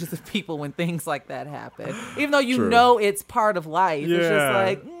changes of people when things like that happen. Even though you True. know it's part of life. It's just Yeah.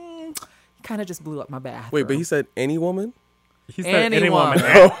 like, kind of just blew up my bathroom. Wait, but he said any woman? He said Anyone.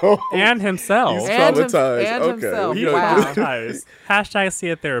 anyone and himself. He's And traumatized. and Okay. himself. He Wow. was traumatized. Hashtag see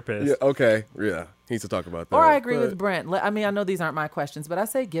a therapist. Yeah, okay. Yeah. He needs to talk about that. Or I agree But with Brent. I mean, I know these aren't my questions, but I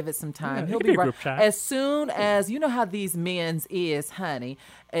say give it some time. Yeah, He'll it could be be a right. group chat. As soon as, you know how these men's is, honey,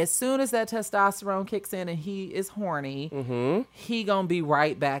 as soon as that testosterone kicks in and he is horny, he gonna be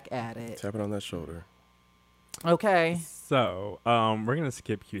right back at it. Tap it on that shoulder. Okay. So, we're gonna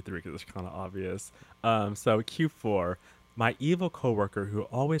skip Q3 because it's kind of obvious. So Q4, my evil coworker who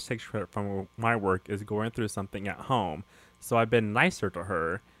always takes credit from my work is going through something at home. So I've been nicer to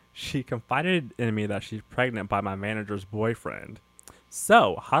her. She confided in me that she's pregnant by my manager's boyfriend.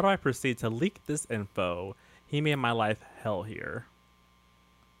 So how do I proceed to leak this info? He made my life hell here.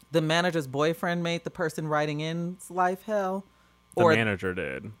 The manager's boyfriend made the person writing in's life hell? The Or manager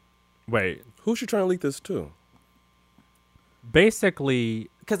did. Wait, Who's she trying to leak this to? basically,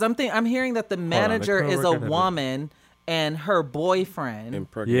 because I'm hearing that the on, the manager is a coworker had a- woman and her boyfriend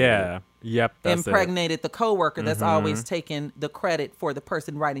Impregnated. yeah, yep, that's impregnated the coworker that's always taking the credit for the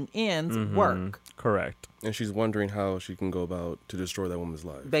person writing in's work, it. Correct. And she's wondering how she can go about to destroy that woman's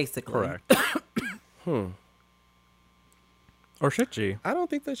life. basically. Correct. Or should she? I don't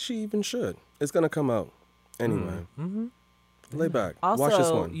think that she even should. It's going to come out anyway. Lay back. Watch this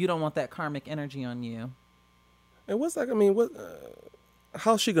Also, one. you don't want that karmic energy on you. And what's that? I mean, what?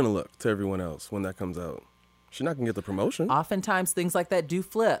 How's she going to look to everyone else when that comes out? She's not going to get the promotion. Oftentimes, things like that do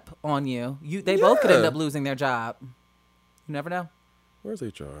flip on you. They both could end Yeah. up losing their job. You never know. Where's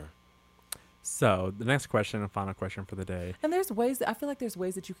HR? So the next question and final question for the day. And there's ways I feel like there's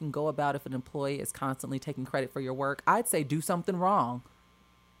ways that you can go about if an employee is constantly taking credit for your work. I'd say do something wrong.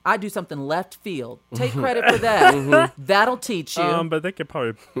 I'd do something left field. Take credit for that. That'll teach you. But they could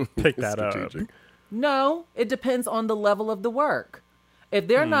probably pick that up. Strategic. No, it depends on the level of the work. If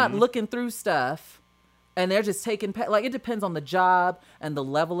they're not looking through stuff and they're just taking, like, it depends on the job and the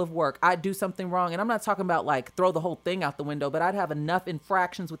level of work. I'd do something wrong. And I'm not talking about like throw the whole thing out the window, but I'd have enough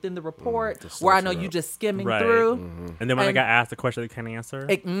infractions within the report to where I slice know it you up. just skimming Right. through. And then when I And- got asked a question they can't answer.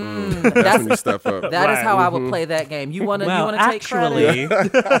 It- That's that's when you step up. that is Right. how I would play that game. You wanna well, take credit?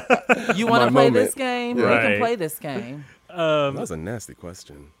 actually, You wanna My play moment. this game? We Right. can play this game. That was a nasty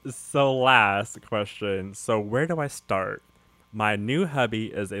question. so last question. So where do I start? My new hubby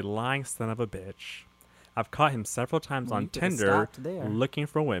is a lying son of a bitch. I've caught him several times Well, on you could've Tinder stopped there. looking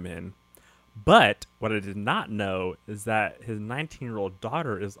for women. But what I did not know is that his 19-year-old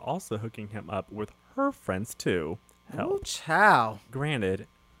daughter is also hooking him up with her friends too. Ooh, Help. chow. Granted,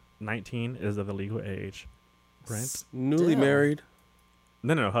 19 is of the legal age. Brent? Newly Still. married.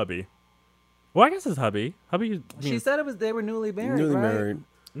 No, hubby. Well, I guess it's hubby. Hubby. She said it was they were newly married, Newly right? married.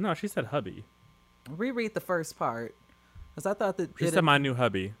 No, she said hubby. Reread the first part. Because I thought that She it said my new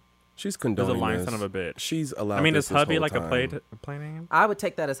hubby. She's Is a condoning lying this. son of a bitch. She's allowed. I mean, this is this hubby whole like a time. play name? I would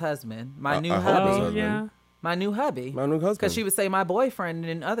take that as husband. My new I hope it's hubby. Oh, husband. yeah. My new hubby. My new husband. Because she would say my boyfriend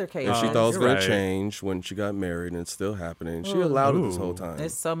in other cases. And she thought it was you're going right. to change when she got married, and it's still happening. She Ooh. allowed it this whole Ooh. time.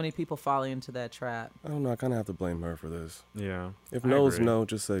 There's so many people falling into that trap. I don't know. I kind of have to blame her for this. Yeah. If I no is agree. no,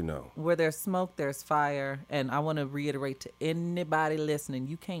 just say no. Where there's smoke, there's fire. And I want to reiterate to anybody listening,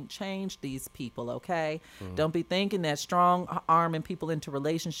 you can't change these people, okay? Don't be thinking that strong arming people into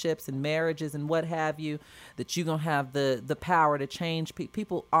relationships and marriages and what have you, that you're going to have the power to change.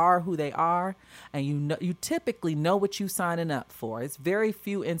 People are who they are, and you typically know what you're signing up for. It's very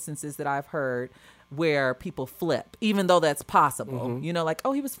few instances that I've heard where people flip, even though that's possible. You know, like,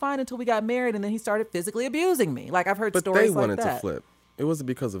 oh, he was fine until we got married, and then he started physically abusing me. Like, I've heard But stories they wanted like that. to flip. It wasn't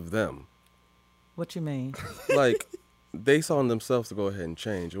because of them. What you mean? Like, they saw in themselves to go ahead and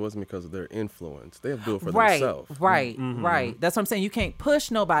change. It wasn't because of their influence. They have to do it for Right, themselves. right. That's what I'm saying. You can't push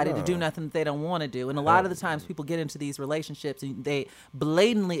nobody to do nothing that they don't want to do. And a lot of the times people get into these relationships and they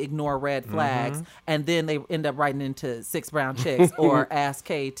blatantly ignore red flags, and then they end up writing into Six Brown Chicks or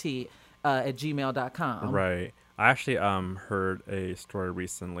AskKT at gmail.com. Right. I actually heard a story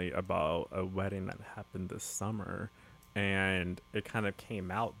recently about a wedding that happened this summer, and it kind of came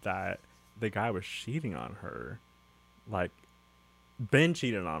out that the guy was cheating on her, like been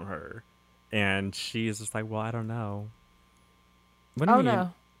cheating on her, and she's just like, well, I don't know. What do you Oh, mean?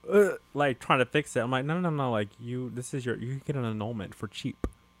 no. Like trying to fix it. I'm like, no, like you get an annulment for cheap.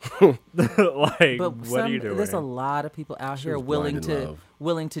 Like, But what are you doing? there's a lot of people out here was willing blind in to love.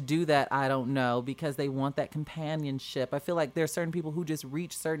 willing to do that. I don't know, because they want that companionship. I feel like there's certain people who just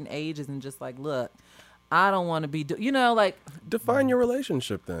reach certain ages and just like, look, I don't want to be, like, Define your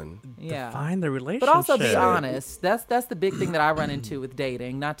relationship then. yeah. Find the relationship. But also be honest. That's the big thing that I run into with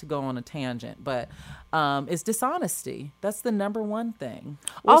dating. Not to go on a tangent, but it's dishonesty. That's the number one thing.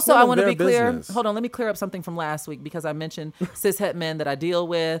 Well, it's also, none I of want to their be clear. business. Hold on, let me clear up something from last week because I mentioned cishet men that I deal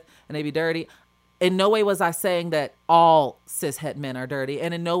with and they be dirty. In no way was I saying that all cishet men are dirty,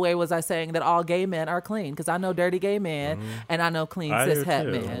 and in no way was I saying that all gay men are clean. Because I know dirty gay men and I know clean I do cishet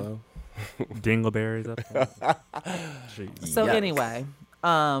too. men. Hello? Dingleberries up there. Jeez. So Yikes. anyway,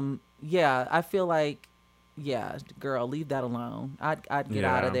 yeah, I feel like, yeah, girl, leave that alone. I'd get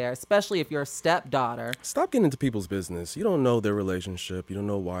out Yeah. of there, especially if you're a stepdaughter. Stop getting into people's business. You don't know their relationship. You don't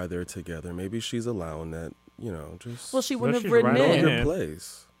know why they're together. Maybe she's allowing that. Just Well, she wouldn't have she's written right know on in. it. your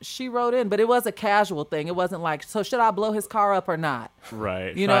place. She wrote in, but it was a casual thing. It wasn't like, so should I blow his car up or not?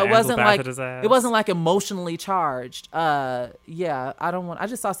 Right. You Should I know, it wasn't Angela like Bassett his ass? it wasn't like emotionally charged. Yeah, I don't want. I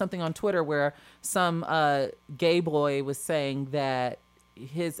just saw something on Twitter where some gay boy was saying that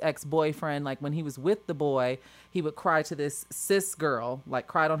his ex-boyfriend, like when he was with the boy, he would cry to this cis girl, like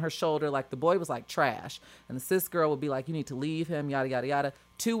cried on her shoulder, like the boy was like trash, and the cis girl would be like, "You need to leave him," yada yada yada.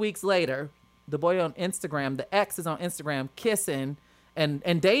 2 weeks later, the boy on Instagram, the ex is on Instagram kissing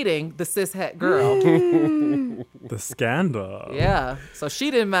and dating the cishet girl. The scandal. Yeah, so she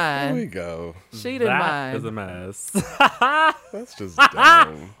didn't There we mind. go. She didn't That mind. is a mess. That's just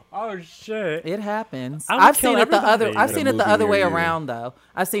dumb. Oh shit. It happens. I would I've kill seen it the other. everybody. I've In a seen it the movie other near way you. around though.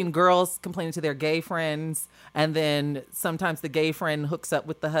 I've seen girls complaining to their gay friends, and then sometimes the gay friend hooks up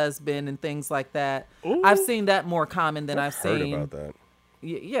with the husband and things like that. Ooh. I've seen that more common than I've Heard seen. about that.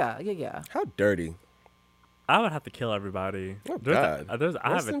 Yeah. How dirty. I would have to kill everybody. Oh, There's God.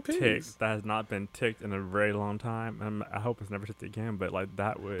 I Rest have a in tick peace. that has not been ticked in a very long time, and I hope it's never ticked again. But like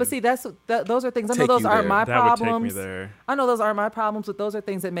that would. But see, those are things. I know Take those you aren't there. my that would take me problems. there. I know those aren't my problems, but those are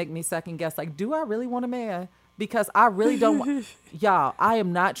things that make me second guess. Like, do I really want a man? Because I really don't. Y'all, I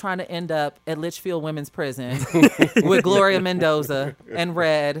am not trying to end up at Litchfield Women's Prison with Gloria Mendoza and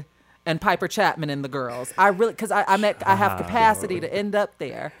Red and Piper Chapman and the girls. I really, because I have capacity to end up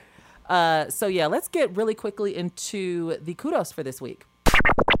there. So yeah, let's get really quickly into the kudos for this week.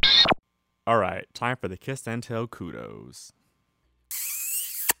 All right, time for the kiss and tell kudos.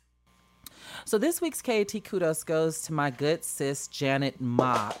 So this week's KAT kudos goes to my good sis Janet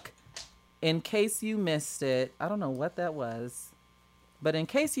Mock. In case you missed it, I don't know what that was, but in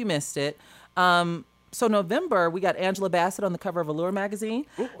case you missed it, so November we got Angela Bassett on the cover of Allure magazine,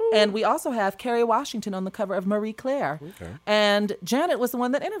 and we also have Kerry Washington on the cover of Marie Claire. Okay. And Janet was the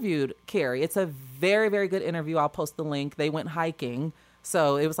one that interviewed Kerry. It's a very, very good interview. I'll post the link. They went hiking,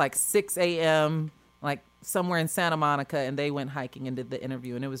 so it was like 6 a.m. like somewhere in Santa Monica, and they went hiking and did the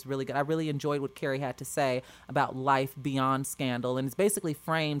interview, and it was really good. I really enjoyed what Kerry had to say about life beyond scandal, and it's basically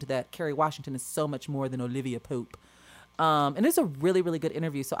framed that Kerry Washington is so much more than Olivia Pope. And it's a really, really good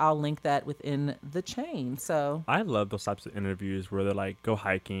interview, so I'll link that within the chain. So, I love those types of interviews where they're like go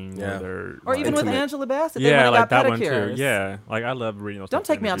hiking, Yeah. or they're or even with intimate. Angela Bassett, they yeah, went like and that got one too. pedicures. Yeah, like I love reading those. Don't types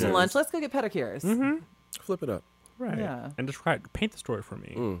of take me out to interviews. lunch. Let's go get pedicures. Flip it up. Right. Yeah. And paint the story for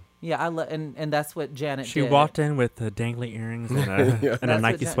me. Yeah, I love, and that's what Janet She did. walked in with the dangly earrings and a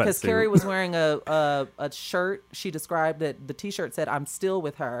Nike sweatsuit. Because Kerry was wearing a shirt. She described that the T-shirt said "I'm still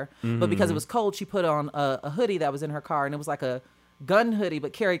with her," but because it was cold, she put on a hoodie that was in her car, and it was like a gun hoodie.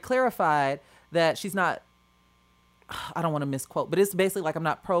 But Kerry clarified that she's not. I don't want to misquote, but it's basically like I'm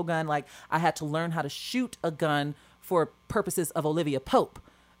not pro-gun. Like I had to learn how to shoot a gun for purposes of Olivia Pope.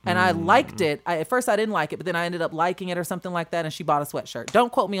 And I liked it. At first, I didn't like it, but then I ended up liking it or something like that. And she bought a sweatshirt.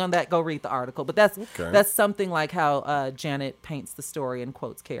 Don't quote me on that. Go read the article. But that's something like how Janet paints the story and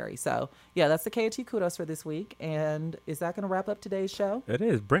quotes Kerry. So yeah, that's the KAT kudos for this week. And is that going to wrap up today's show? It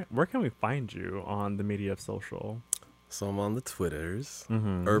is. Brent, where can we find you on the media of social? So I'm on the Twitters.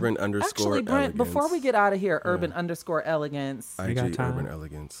 Urban _. Actually, Brent, before we get out of here, urban _ elegance, You got IG time? Urban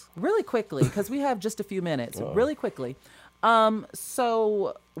Elegance. really quickly, because we have just a few minutes. Really quickly.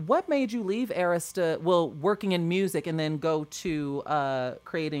 So what made you leave Arista, working in music, and then go to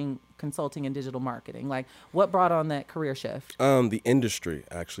creating consulting and digital marketing? Like, what brought on that career shift? The industry,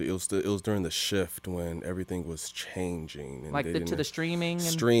 actually. It was during the shift when everything was changing. And Like they to didn't- the streaming? And,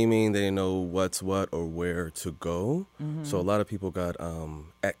 Streaming, they didn't know what's what or where to go. So a lot of people got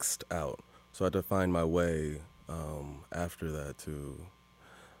X'd out. So I had to find my way after that to,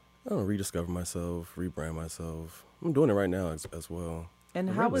 I don't know, rediscover myself, rebrand myself. I'm doing it right now as well.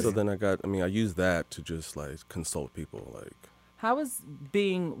 and how was So then I use that to just like consult people like how was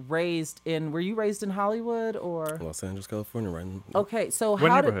being raised in? Were you raised in Hollywood or? Los Angeles, California, right? Okay, so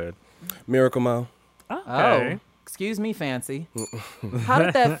What how neighborhood? Miracle Mile. Okay. excuse me, fancy. How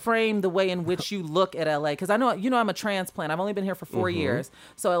did that frame the way in which you look at LA? Because I know, I'm a transplant. I've only been here for 4 years.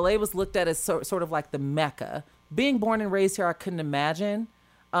 So LA was looked at as sort of like the Mecca. Being born and raised here, I couldn't imagine.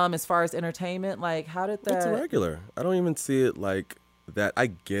 As far as entertainment, like, how did that? It's regular. I don't even see it like that. I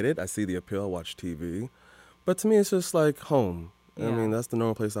get it. I see the appeal. I watch TV. But to me, it's just like home. Yeah. I mean, that's the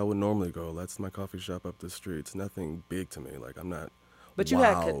normal place I would normally go. That's my coffee shop up the street. It's nothing big to me. Like, I'm not But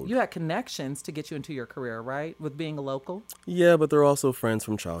wowed. you had connections to get you into your career, right? With being a local? Yeah, but they're also friends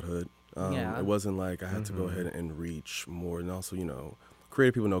from childhood. Yeah. It wasn't like I had to go ahead and reach more. And also,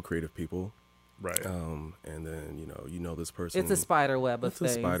 creative people know creative people. Right. And then, you know this person. It's a spider web of It's a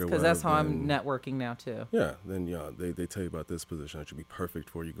things. spider Because that's web, how I'm and- networking now, too. Yeah, then they tell you about this position that should be perfect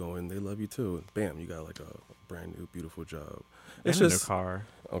for you. Go in, they love you too. And bam, you got like a brand new, beautiful job. It's And just a new car.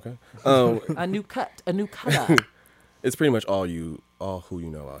 okay. A new cutter. It's pretty much all who you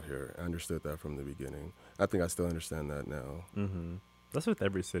know out here. I understood that from the beginning. I think I still understand that now. Mm-hmm. That's with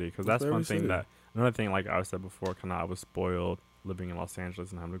every city, because With that's one every thing city. another thing, like I said before, kind of I was spoiled living in Los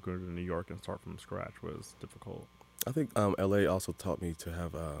Angeles and having to go to New York and start from scratch was difficult. I think LA also taught me to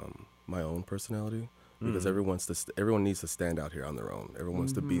have my own personality because everyone needs to stand out here on their own. Everyone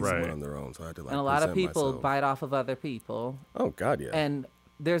wants to be Right. someone on their own. So I had to like And a lot of present people myself. bite off of other people. Oh God, yeah. And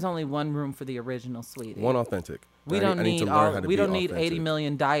there's only one room for the original, sweetie. One authentic. We I don't need to need learn how to we be don't need authentic. 80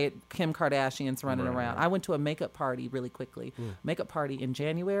 million diet Kim Kardashians running Right. around. I went to a makeup party really quickly. Makeup party in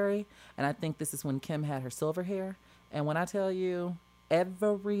January, and I think this is when Kim had her silver hair. And when I tell you,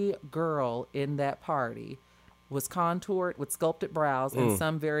 every girl in that party was contoured with sculpted brows and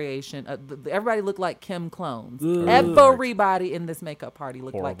some variation. Everybody looked like Kim clones. Everybody in this makeup party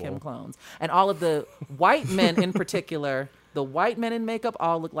looked like Kim Horrible. clones. And all of the white men in particular, the white men in makeup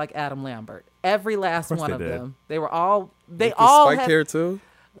all looked like Adam Lambert. Every last course one they of did. them. They were all, they With the all spiked had, hair too.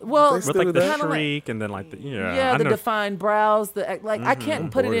 well, They With still like do the that? Kinda like- shriek and then like the yeah, I the know- defined brows. I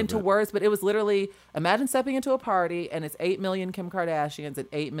can't put it bored of into it. words, but it was literally, imagine stepping into a party and it's 8 million Kim Kardashians and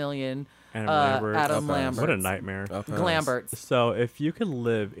 8 million Adam Lambert. Adam I'll pass. Lambert. What a nightmare. I'll pass. Glamberts. So if you could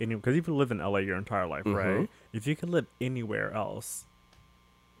live because you've lived in LA your entire life, Mm-hmm. right? If you could live anywhere else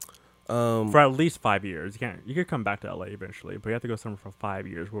for at least 5 years, you could come back to LA eventually, but you have to go somewhere for 5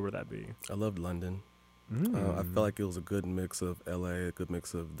 years. Where would that be? I loved London. I felt like it was a good mix of LA, a good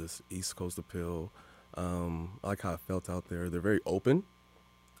mix of this East Coast appeal. I like how it felt out there. They're very open.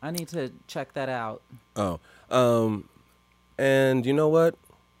 I need to check that out. And you know what?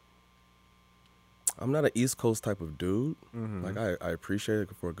 I'm not an East Coast type of dude. Like I appreciate it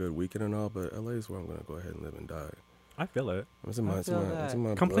for a good weekend and all, but LA is where I'm gonna go ahead and live and die. I feel it. It's in my, I it's feel in my, that. it's in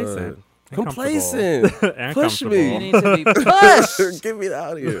my Complacent. blood. And Complacent. comfortable. And Push You me. need to be pushed. Get me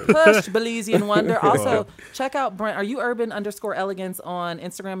out of here. Pushed, Belizean Wonder. Also, check out Brent. Are you urban_elegance on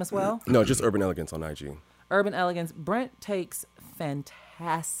Instagram as well? No, just Urban Elegance on IG. Urban Elegance. Brent takes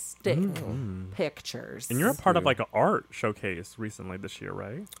fantastic pictures. And you're a part of like an art showcase recently this year,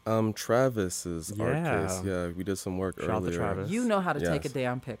 right? Travis's art Yeah. case. Yeah, we did some work Shout out to earlier. Travis. You know how to take a Yes.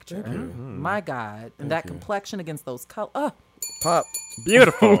 damn picture. Thank you. My God. And that complexion against those colors. Oh, Pop.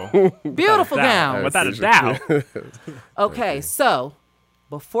 Beautiful. beautiful gown. Without a doubt. Okay, so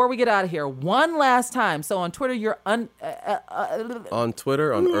before we get out of here, one last time. So on Twitter, you're On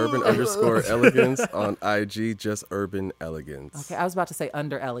Twitter, on urban_elegance. On IG, just Urban Elegance. Okay, I was about to say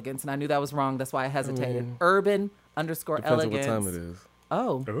under elegance, and I knew that was wrong. That's why I hesitated. Urban_elegance. Depends on what time it is.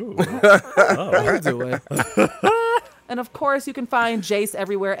 Oh, Ooh. you're doing. And of course, you can find Jace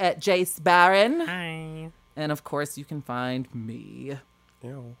everywhere at Jace Barron. Hi. And of course, you can find me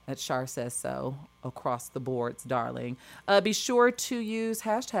Yeah. at Char Says So across the boards, darling. Be sure to use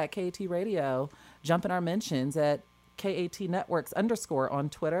hashtag KAT Radio. Jump in our mentions at KAT Networks _ on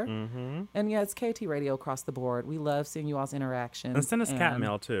Twitter. And yeah, it's KAT Radio across the board. We love seeing you all's interactions. And send us cat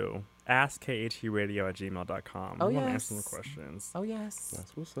mail too. Ask katradio@gmail.com. Oh, We want to yes. answer some questions. Oh, yes.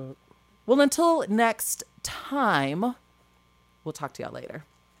 That's what's up. Well, until next time, we'll talk to y'all later.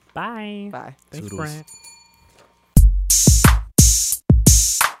 Bye. Bye. Thanks, Toodles. Brent.